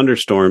afternoon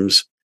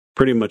thunderstorms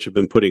pretty much have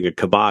been putting a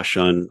kibosh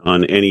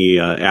on any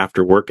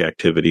after work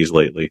activities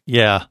lately.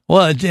 Yeah.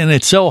 Well, and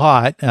it's so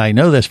hot. I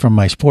know this from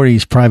my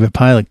Sporty's private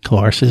pilot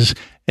courses.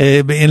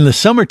 In the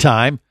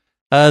summertime,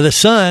 the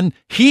sun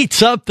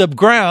heats up the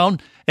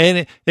ground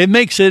and it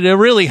makes it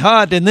really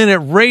hot, and then it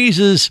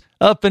raises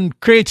up and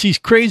creates these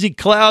crazy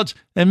clouds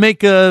and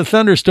make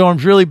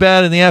thunderstorms really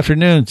bad in the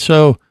afternoon.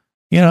 So,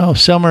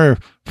 summer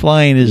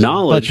flying is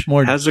much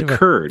more has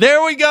occurred.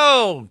 There we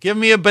go. Give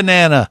me a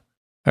banana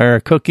or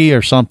a cookie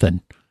or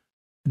something.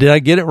 Did I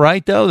get it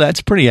right, though?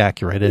 That's pretty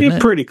accurate, isn't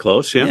it? Pretty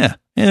close, yeah. Yeah.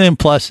 And then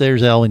plus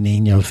there's El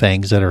Nino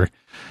things that are,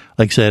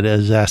 like I said,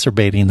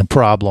 exacerbating the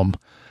problem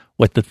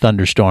with the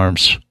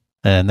thunderstorms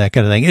and that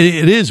kind of thing.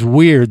 It is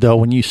weird, though,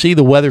 when you see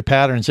the weather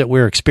patterns that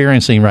we're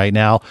experiencing right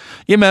now.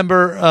 You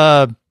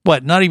remember,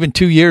 not even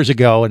 2 years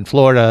ago in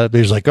Florida,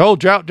 there's like, oh,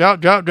 drought.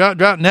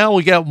 Now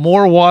we got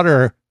more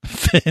water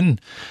than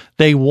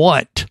they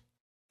want.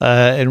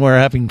 And we're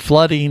having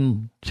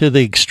flooding to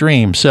the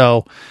extreme.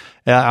 So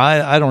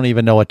I don't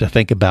even know what to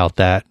think about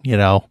that,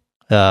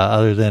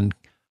 other than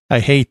I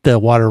hate the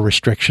water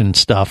restriction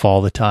stuff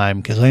all the time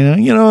because I know,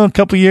 in a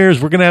couple of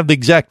years we're going to have the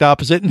exact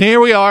opposite. And here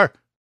we are.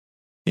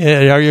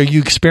 Are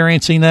you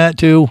experiencing that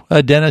too,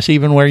 Dennis,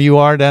 even where you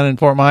are down in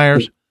Fort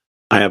Myers?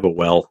 I have a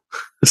well,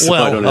 so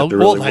I don't have to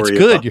really that's worry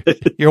good. about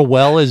it. Your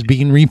well is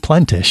being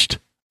replenished.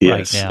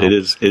 Yes, right now. It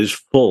is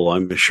full,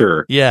 I'm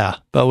sure. Yeah,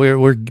 but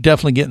we're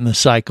definitely getting the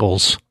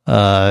cycles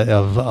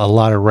of a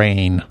lot of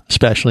rain,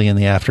 especially in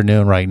the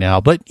afternoon right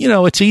now. But,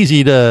 it's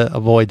easy to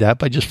avoid that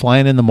by just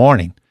flying in the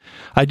morning.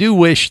 I do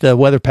wish the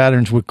weather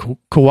patterns would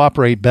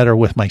cooperate better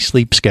with my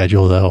sleep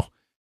schedule, though,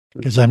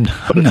 because I'm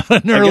not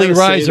an early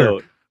riser.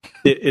 Though,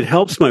 it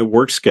helps my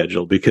work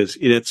schedule because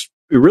it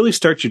really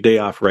starts your day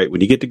off right when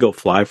you get to go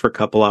fly for a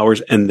couple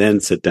hours and then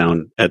sit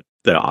down at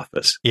the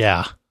office.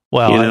 Yeah.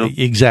 Well,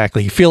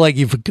 exactly. You feel like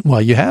you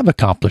have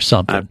accomplished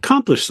something. I've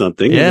accomplished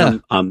something. Yeah.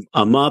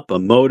 I'm up,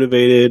 I'm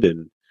motivated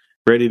and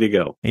ready to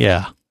go.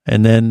 Yeah.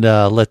 And then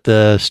let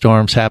the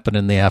storms happen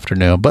in the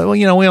afternoon. But,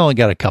 we only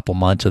got a couple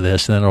months of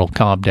this, and then it'll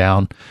calm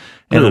down.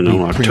 I don't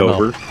know,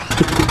 October. It seems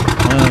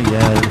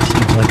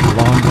like a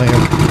long way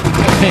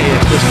away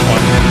at this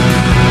point.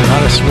 A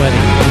lot of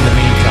sweating in the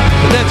meantime.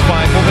 But that's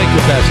fine. We'll make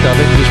the best of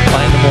it and just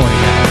plan the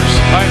morning hours.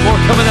 All right, more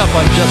coming up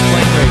on Just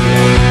Plain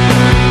Radio.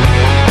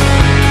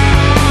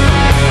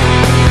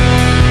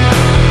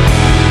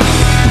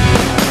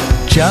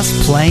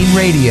 Just Plain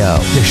Radio,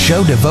 the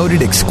show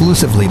devoted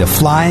exclusively to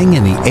flying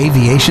and the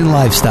aviation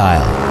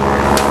lifestyle.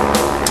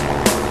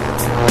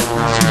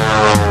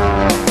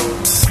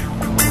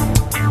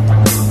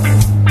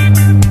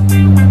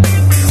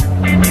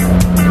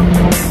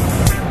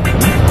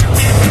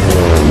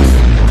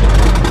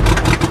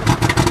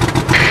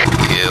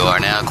 You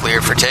are now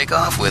cleared for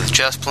takeoff with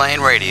Just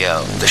Plain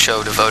Radio, the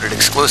show devoted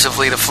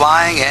exclusively to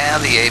flying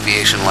and the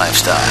aviation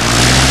lifestyle.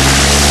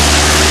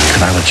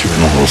 Can I let you in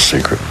a little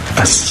secret?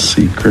 A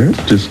secret?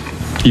 Just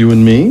you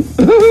and me?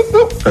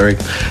 Sorry,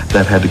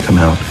 that had to come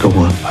out. Go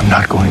on. I'm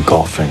not going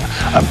golfing.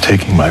 I'm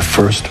taking my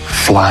first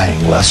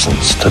flying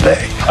lessons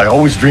today. I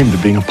always dreamed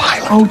of being a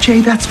pilot. Oh,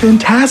 Jay, that's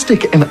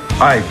fantastic. And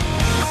I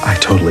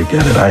totally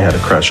get it. I had a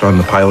crush on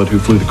the pilot who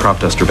flew the crop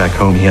duster back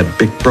home. He had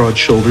big, broad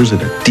shoulders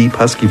and a deep,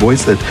 husky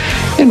voice that,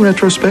 in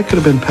retrospect, could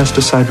have been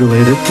pesticide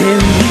related.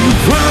 Can you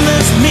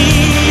promise me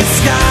a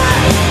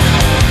sky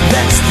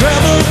that's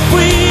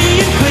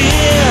trouble-free and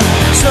clear,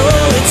 so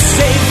it's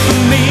safe for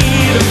me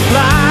to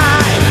fly?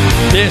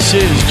 This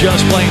is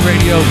Just Plain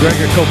Radio.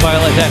 Gregor,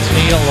 co-pilot, that's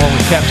me, along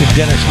with Captain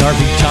Dennis and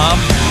RV Tom.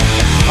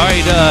 All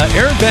right,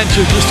 Air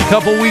Adventure just a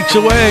couple weeks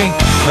away.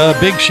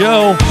 Big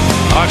show.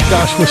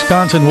 Oshkosh,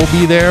 Wisconsin. We'll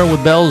be there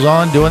with bells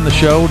on, doing the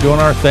show, doing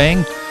our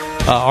thing.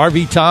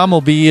 RV Tom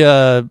will be,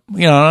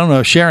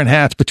 sharing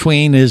hats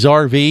between his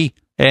RV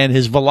and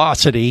his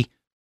Velocity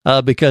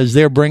because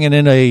they're bringing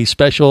in a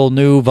special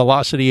new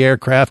Velocity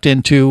aircraft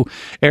into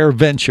Air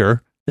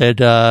Venture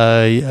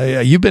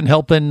that you've been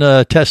helping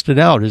test it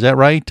out. Is that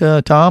right,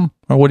 Tom?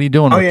 Or what are you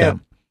doing with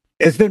them?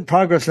 It's been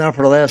progress now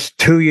for the last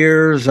 2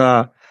 years.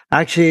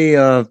 Actually,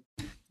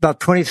 about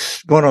 20,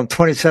 going on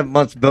 27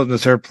 months building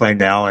this airplane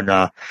now,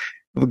 and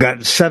we've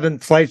gotten 7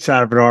 flights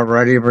out of it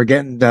already. We're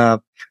getting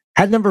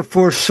had number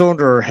 4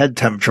 cylinder head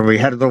temperature. We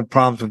had a little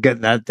problems with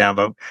getting that down,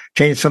 but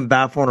changed some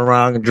baffling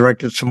around and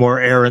directed some more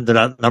air into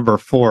that number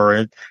 4,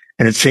 and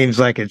it seems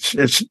like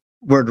it's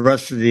where the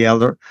rest of the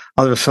other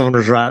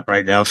cylinders are at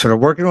right now. So they're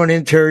working on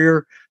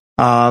interior.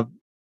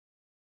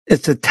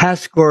 It's a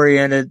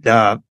task-oriented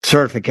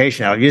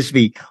certification now. It used to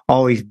be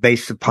always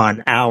based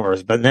upon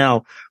hours, but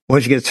now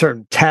once you get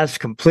certain tasks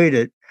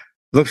completed,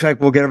 looks like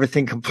we'll get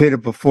everything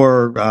completed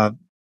before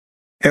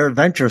Air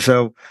Adventure.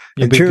 So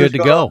you'll be good to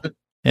go.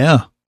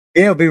 Yeah,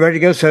 it'll be ready to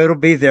go. So it'll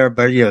be there.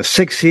 But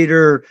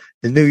 6-seater,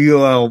 the new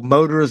UL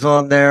motor is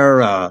on there.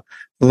 The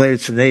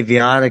latest in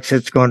avionics.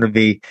 It's going to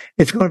be.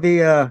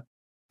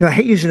 I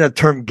hate using that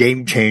term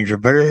game changer,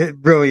 but it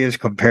really is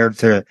compared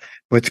to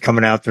what's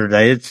coming out there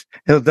today.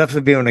 It'll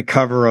definitely be on the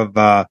cover of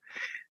a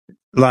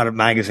lot of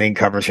magazine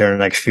covers here in the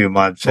next few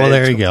months. Well,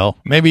 there you go.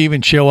 Maybe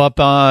even show up,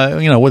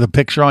 with a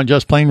picture on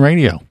Just Plain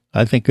Radio.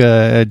 I think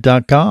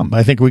 .com.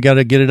 I think we got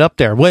to get it up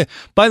there.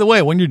 By the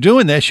way, when you're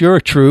doing this, you're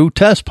a true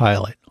test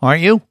pilot,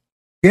 aren't you?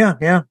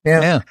 Yeah.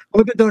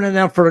 We've been doing it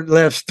now for the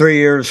last 3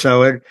 years.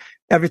 So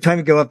every time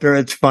you go up there,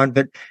 it's fun.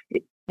 But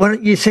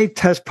when you say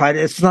test pilot,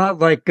 it's not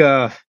like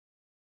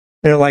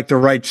like to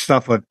write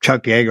stuff with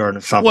Chuck Yeager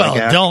and stuff like that.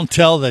 Well, don't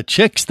tell the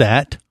chicks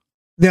that.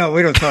 No,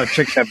 we don't tell the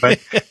chicks that. But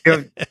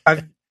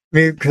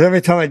because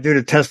every time I do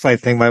the test flight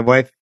thing, my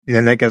wife,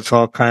 that gets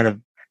all kind of,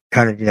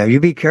 you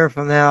be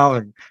careful now,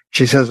 and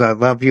she says I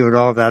love you and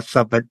all that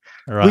stuff. But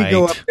we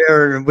go up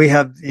there and we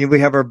have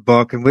our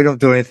book, and we don't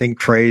do anything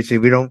crazy.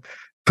 We don't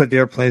put the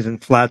airplanes in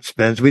flat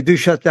spins. We do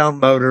shut down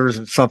motors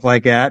and stuff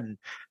like that,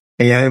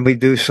 and we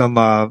do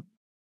some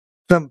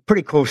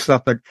pretty cool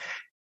stuff. But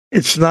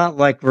it's not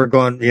like we're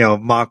going,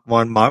 Mach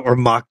 1 or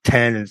Mach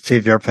 10 and see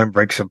if the airplane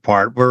breaks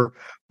apart. We're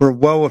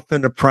well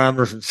within the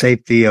parameters and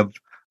safety of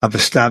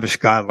established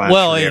guidelines.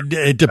 Well,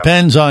 it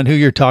depends on who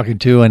you're talking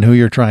to and who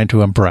you're trying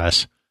to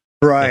impress.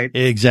 Right.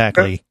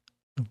 Exactly.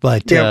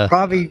 But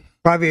probably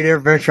at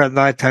AirVenture at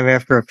nighttime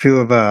after a few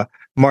of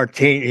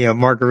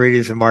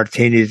margaritas and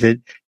martinis,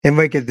 it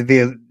might get to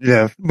be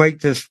might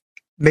just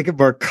make it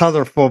more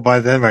colorful by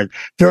then. Right?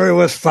 There it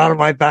was flat on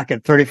my back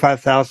at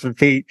 35,000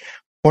 feet.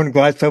 One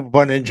glass up,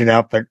 one engine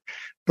out, but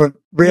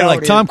reality,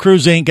 like Tom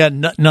Cruise ain't got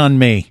nothing on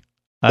me.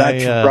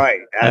 That's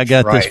right. I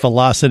got this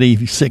Velocity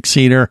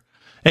 6-seater,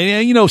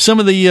 and some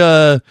of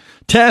the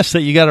tests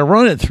that you got to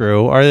run it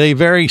through, are they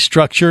very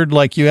structured?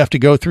 Like you have to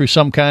go through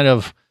some kind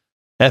of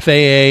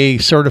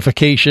FAA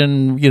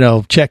certification,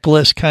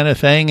 checklist kind of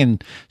thing,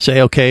 and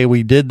say, okay,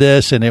 we did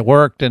this and it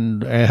worked.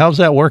 And how's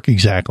that work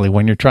exactly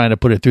when you're trying to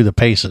put it through the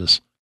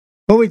paces?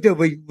 Well, we do.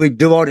 We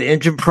do all the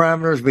engine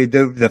parameters. We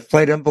do the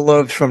flight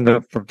envelopes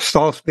from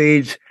stall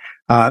speeds,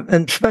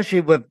 and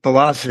especially with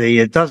velocity,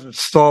 it doesn't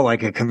stall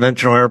like a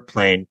conventional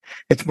airplane.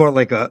 It's more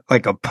like a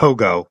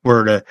pogo,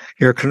 where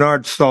your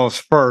canard stalls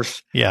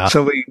first. Yeah.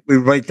 So we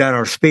write down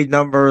our speed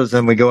numbers,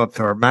 and we go up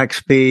to our max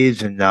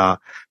speeds, and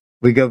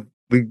we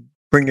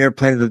bring the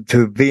airplane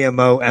to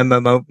VMO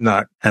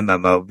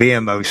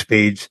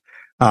speeds.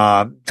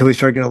 So we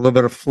start getting a little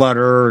bit of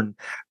flutter, and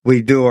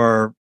we do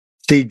our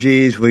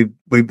CGs.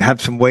 We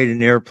have some weight in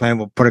the airplane.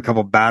 We'll put a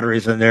couple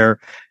batteries in there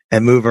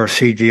and move our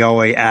CG all the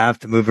way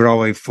aft and move it all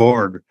the way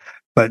forward.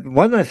 But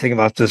one other thing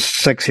about this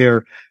 6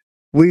 here,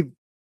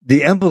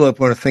 the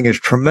envelope on the thing is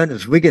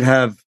tremendous. We could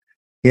have,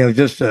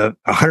 just a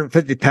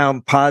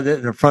 150-pound pilot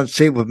in the front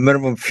seat with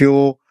minimum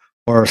fuel,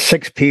 or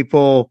 6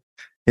 people,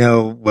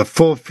 with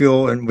full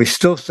fuel, and we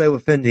still stay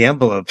within the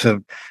envelope.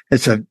 So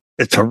it's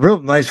a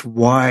real nice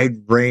wide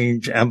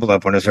range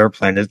envelope on this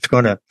airplane. It's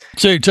going to.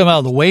 So you're talking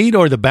about the weight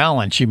or the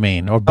balance, you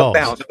mean, or both?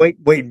 Balance, weight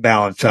and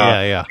balance.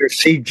 Yeah. Your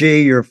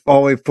CG, you're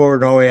all the way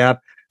forward, all the way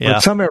up. Yeah.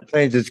 On some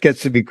airplanes, it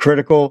gets to be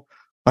critical.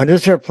 On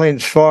this airplane,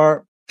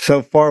 so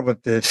far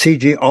with the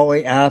CG all the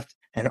way aft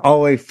and all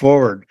the way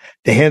forward,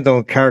 the handle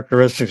and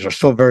characteristics are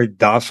still very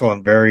docile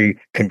and very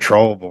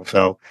controllable.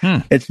 So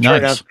it's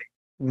turned out to be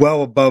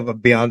well above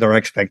and beyond our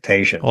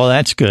expectations. Well,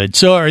 that's good.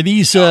 So are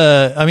these,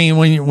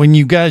 when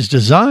you guys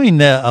design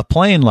a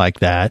plane like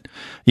that,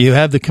 you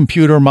have the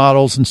computer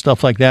models and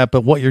stuff like that,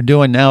 but what you're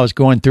doing now is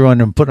going through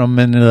and putting them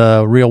in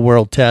a real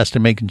world test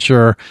and making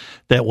sure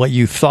that what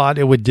you thought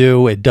it would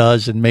do, it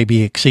does, and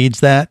maybe exceeds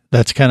that.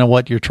 That's kind of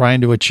what you're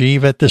trying to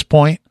achieve at this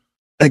point?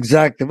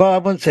 Exactly. Well, I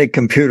wouldn't say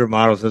computer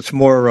models. It's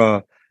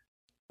more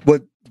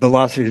what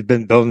Velocity has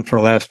been building for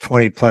the last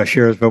 20 plus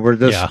years, but we're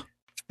just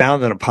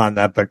founded upon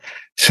that. But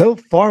so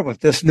far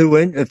with this new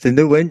engine,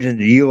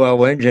 the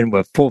UL engine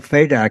with full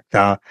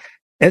FADEC,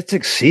 it's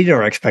exceeded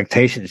our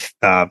expectations.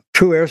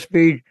 True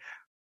airspeed,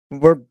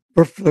 we're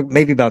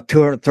maybe about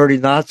 230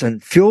 knots,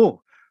 and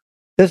fuel,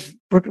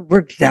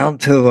 we're down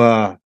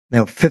to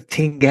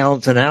 15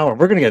 gallons an hour.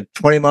 We're going to get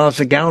 20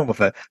 miles a gallon with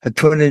a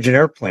twin engine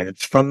airplane.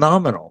 It's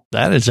phenomenal.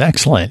 That is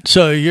excellent.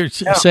 So you're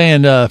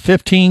saying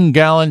 15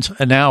 gallons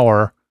an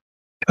hour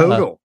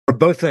total. For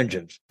both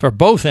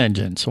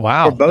engines.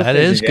 Wow. That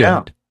is good.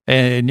 Yeah.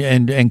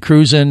 And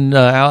cruising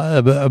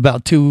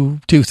about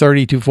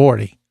 230,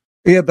 240.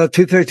 Yeah, about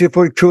 230,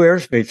 240 true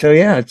airspeed. So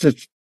yeah,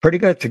 it's pretty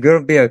good. It's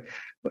going to be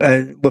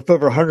with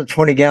over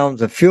 120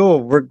 gallons of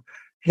fuel.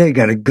 You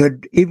got a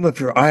good, even with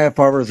your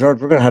IFR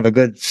reserve, we're going to have a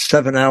good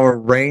 7-hour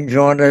range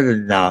on it,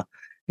 and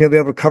you'll be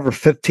able to cover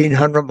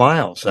 1,500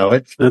 miles. So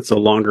that's a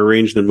longer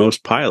range than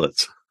most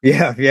pilots.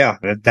 Yeah,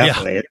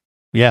 definitely.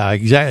 Yeah,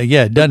 exactly.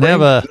 Yeah, it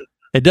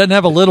doesn't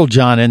have a little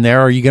John in there.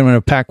 Or are you going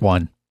to pack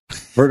one?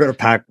 We're going to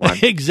pack one.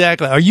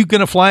 Exactly. Are you going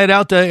to fly it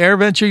out to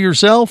AirVenture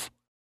yourself?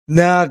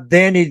 No,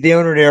 Danny, the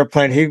owner of the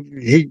airplane,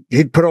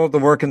 he put all the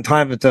work and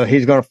time into.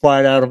 He's going to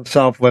fly it out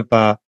himself with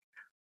one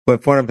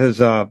of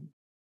his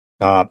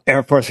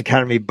Air Force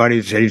Academy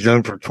buddies that he's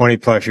known for 20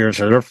 plus years.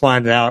 So they're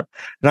flying it out,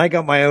 and I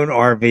got my own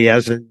RV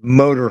as a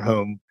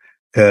motorhome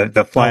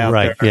to fly out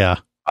there. Yeah,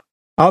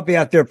 I'll be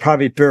out there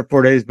probably 3 or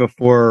 4 days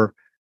before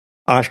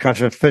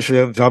Oshkosh officially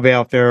opens. I'll be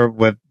out there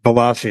with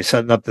Velocity,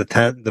 setting up the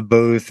tent, the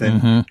booth,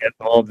 and getting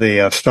all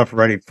the stuff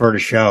ready for the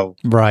show.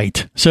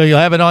 Right. So you'll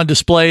have it on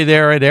display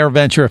there at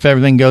AirVenture if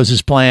everything goes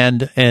as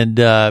planned. And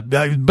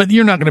but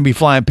you're not going to be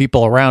flying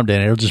people around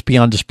in it. It'll just be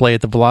on display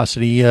at the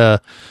Velocity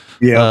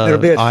it'll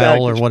be a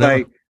aisle or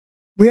whatever.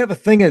 We have a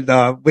thing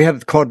we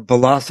have called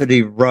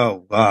Velocity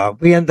Row.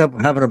 We end up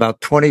having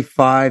about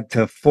 25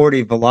 to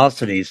 40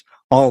 Velocities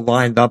all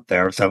lined up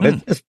there. So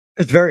it's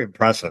very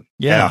impressive.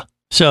 Yeah.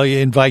 So you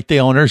invite the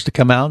owners to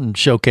come out and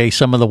showcase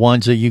some of the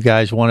ones that you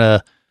guys want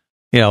to,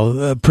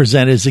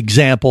 present as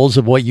examples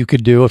of what you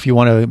could do if you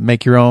want to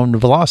make your own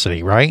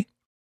Velocity, right?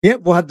 Yeah,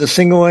 we'll have the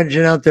single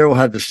engine out there. We'll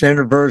have the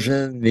standard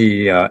version,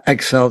 the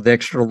XL, the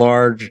extra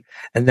large,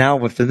 and now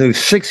with the new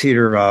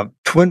 6-seater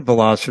twin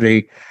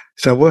Velocity.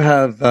 So we'll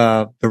have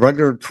the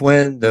regular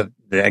twin, the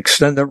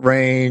extended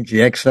range,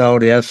 the XL,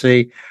 the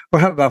SE.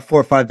 We'll have about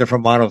 4 or 5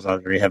 different models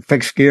out there. You have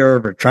fixed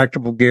gear,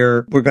 retractable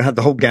gear. We're going to have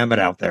the whole gamut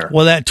out there.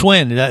 Well, that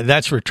twin,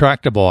 that's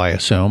retractable, I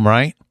assume,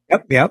 right?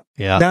 Yep.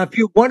 Yeah. Now, if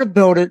you want to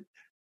build it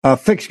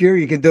fixed gear,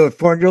 you can do it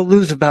for, and you'll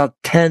lose about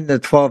 10 to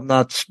 12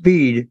 knots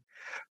speed.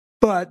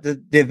 But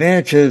the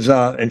advantage is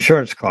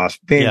insurance costs.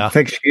 Being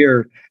fixed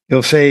gear,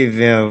 you'll save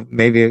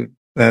maybe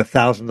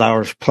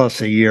 $1,000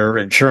 plus a year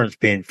insurance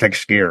being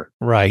fixed gear.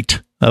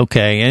 Right.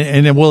 Okay.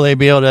 And then will they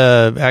be able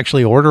to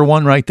actually order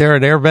one right there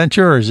at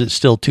AirVenture, or is it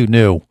still too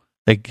new?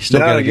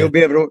 You'll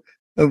be able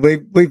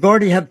to. We've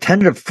already have 10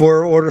 to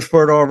 4 orders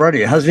for it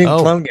already. It hasn't even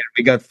flown yet.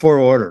 We got 4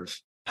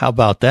 orders. How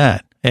about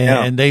that?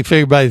 And they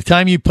figure by the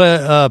time you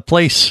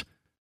place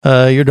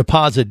your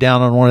deposit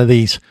down on one of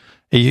these,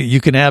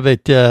 you can have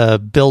it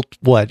built,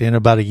 in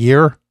about a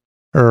year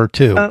or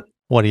 2?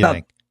 What do you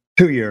think?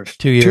 2 years.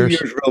 2 years? 2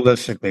 years,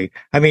 realistically.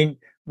 I mean,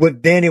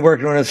 with Danny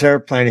working on this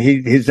airplane,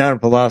 he's down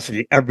at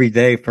Velocity every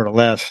day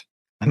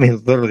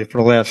literally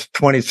for the last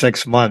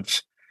 26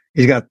 months.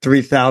 He's got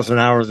 3,000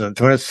 hours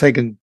into it. It's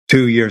taken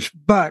 2 years.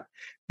 But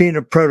being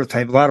a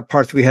prototype, a lot of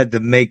parts we had to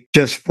make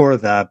just for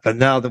that. But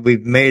now that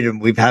we've made them,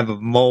 we have a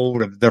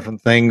mold of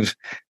different things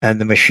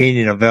and the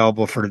machining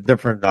available for the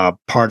different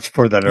parts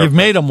for that airplane. You've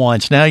made them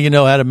once. Now you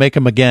know how to make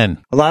them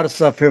again. A lot of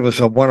stuff here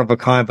was a one of a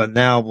kind, but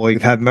now we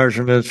have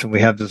measurements and we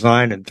have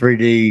design and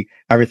 3D,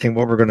 everything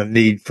what we're going to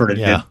need for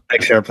the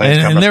next airplane.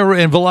 And they're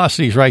in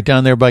Velocity's right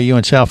down there by you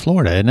in South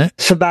Florida, isn't it?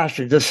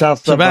 Sebastian, just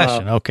south of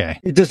okay.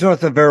 Just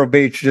north of Vero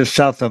Beach, just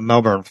south of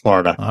Melbourne,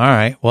 Florida. All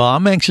right. Well,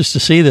 I'm anxious to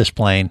see this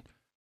plane.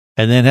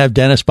 And then have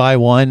Dennis buy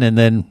one and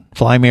then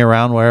fly me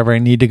around wherever I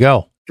need to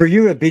go. For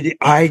you, it'd be the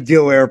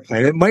ideal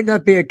airplane. It might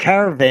not be a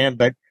caravan,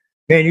 but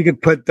man, you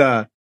could put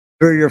 3 of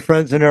your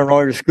friends in there and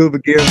all your scuba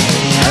gear and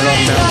head on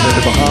down to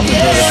the Bahamas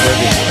or the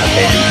Caribbean.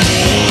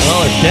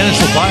 Well, if Dennis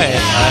will buy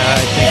it, I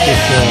think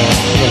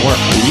it'll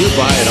work. When you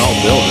buy it, I'll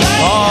build it.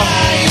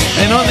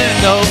 And on that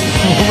note,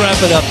 we'll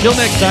wrap it up. Till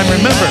next time,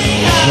 remember,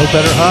 no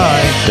better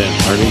high than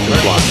learning to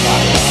fly.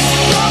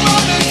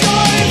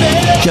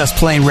 Just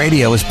Plain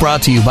Radio is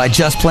brought to you by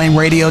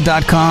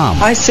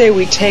JustPlainRadio.com. I say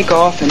we take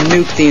off and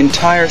nuke the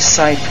entire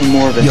site from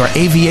orbit. Your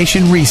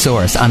aviation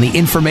resource on the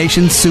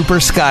information super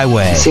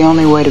skyway. It's the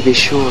only way to be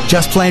sure.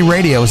 Just Plain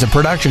Radio is a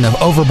production of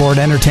Overboard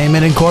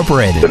Entertainment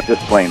Incorporated. It's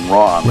just plain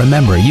wrong.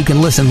 Remember, you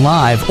can listen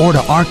live or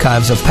to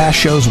archives of past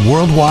shows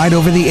worldwide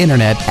over the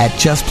internet at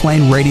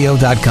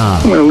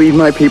JustPlainRadio.com. I'm going to leave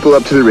my people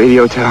up to the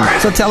radio tower.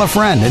 So tell a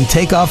friend and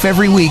take off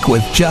every week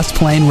with Just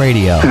Plain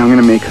Radio. And I'm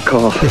going to make a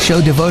call. The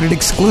show devoted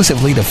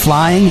exclusively to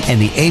flying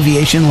and the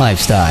aviation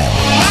lifestyle.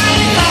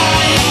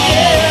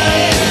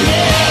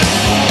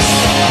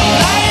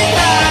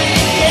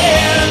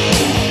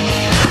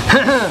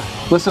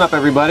 Listen up,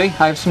 everybody.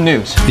 I have some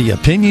news. The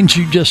opinions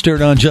you just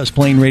heard on Just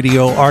Plain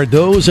Radio are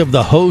those of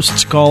the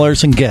hosts,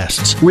 callers, and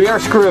guests. We are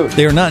screwed.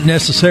 They are not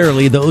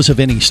necessarily those of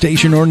any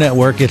station or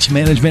network, its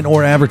management,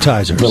 or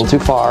advertisers. A little too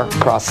far.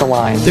 Cross the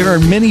line. There are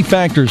many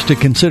factors to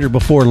consider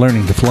before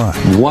learning to fly.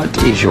 What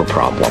is your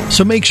problem?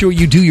 So make sure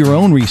you do your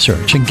own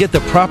research and get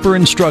the proper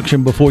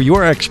instruction before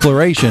your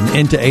exploration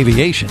into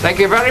aviation. Thank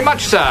you very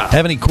much, sir.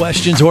 Have any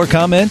questions or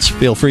comments?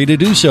 Feel free to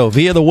do so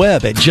via the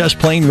web at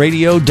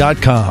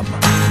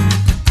JustPlainRadio.com.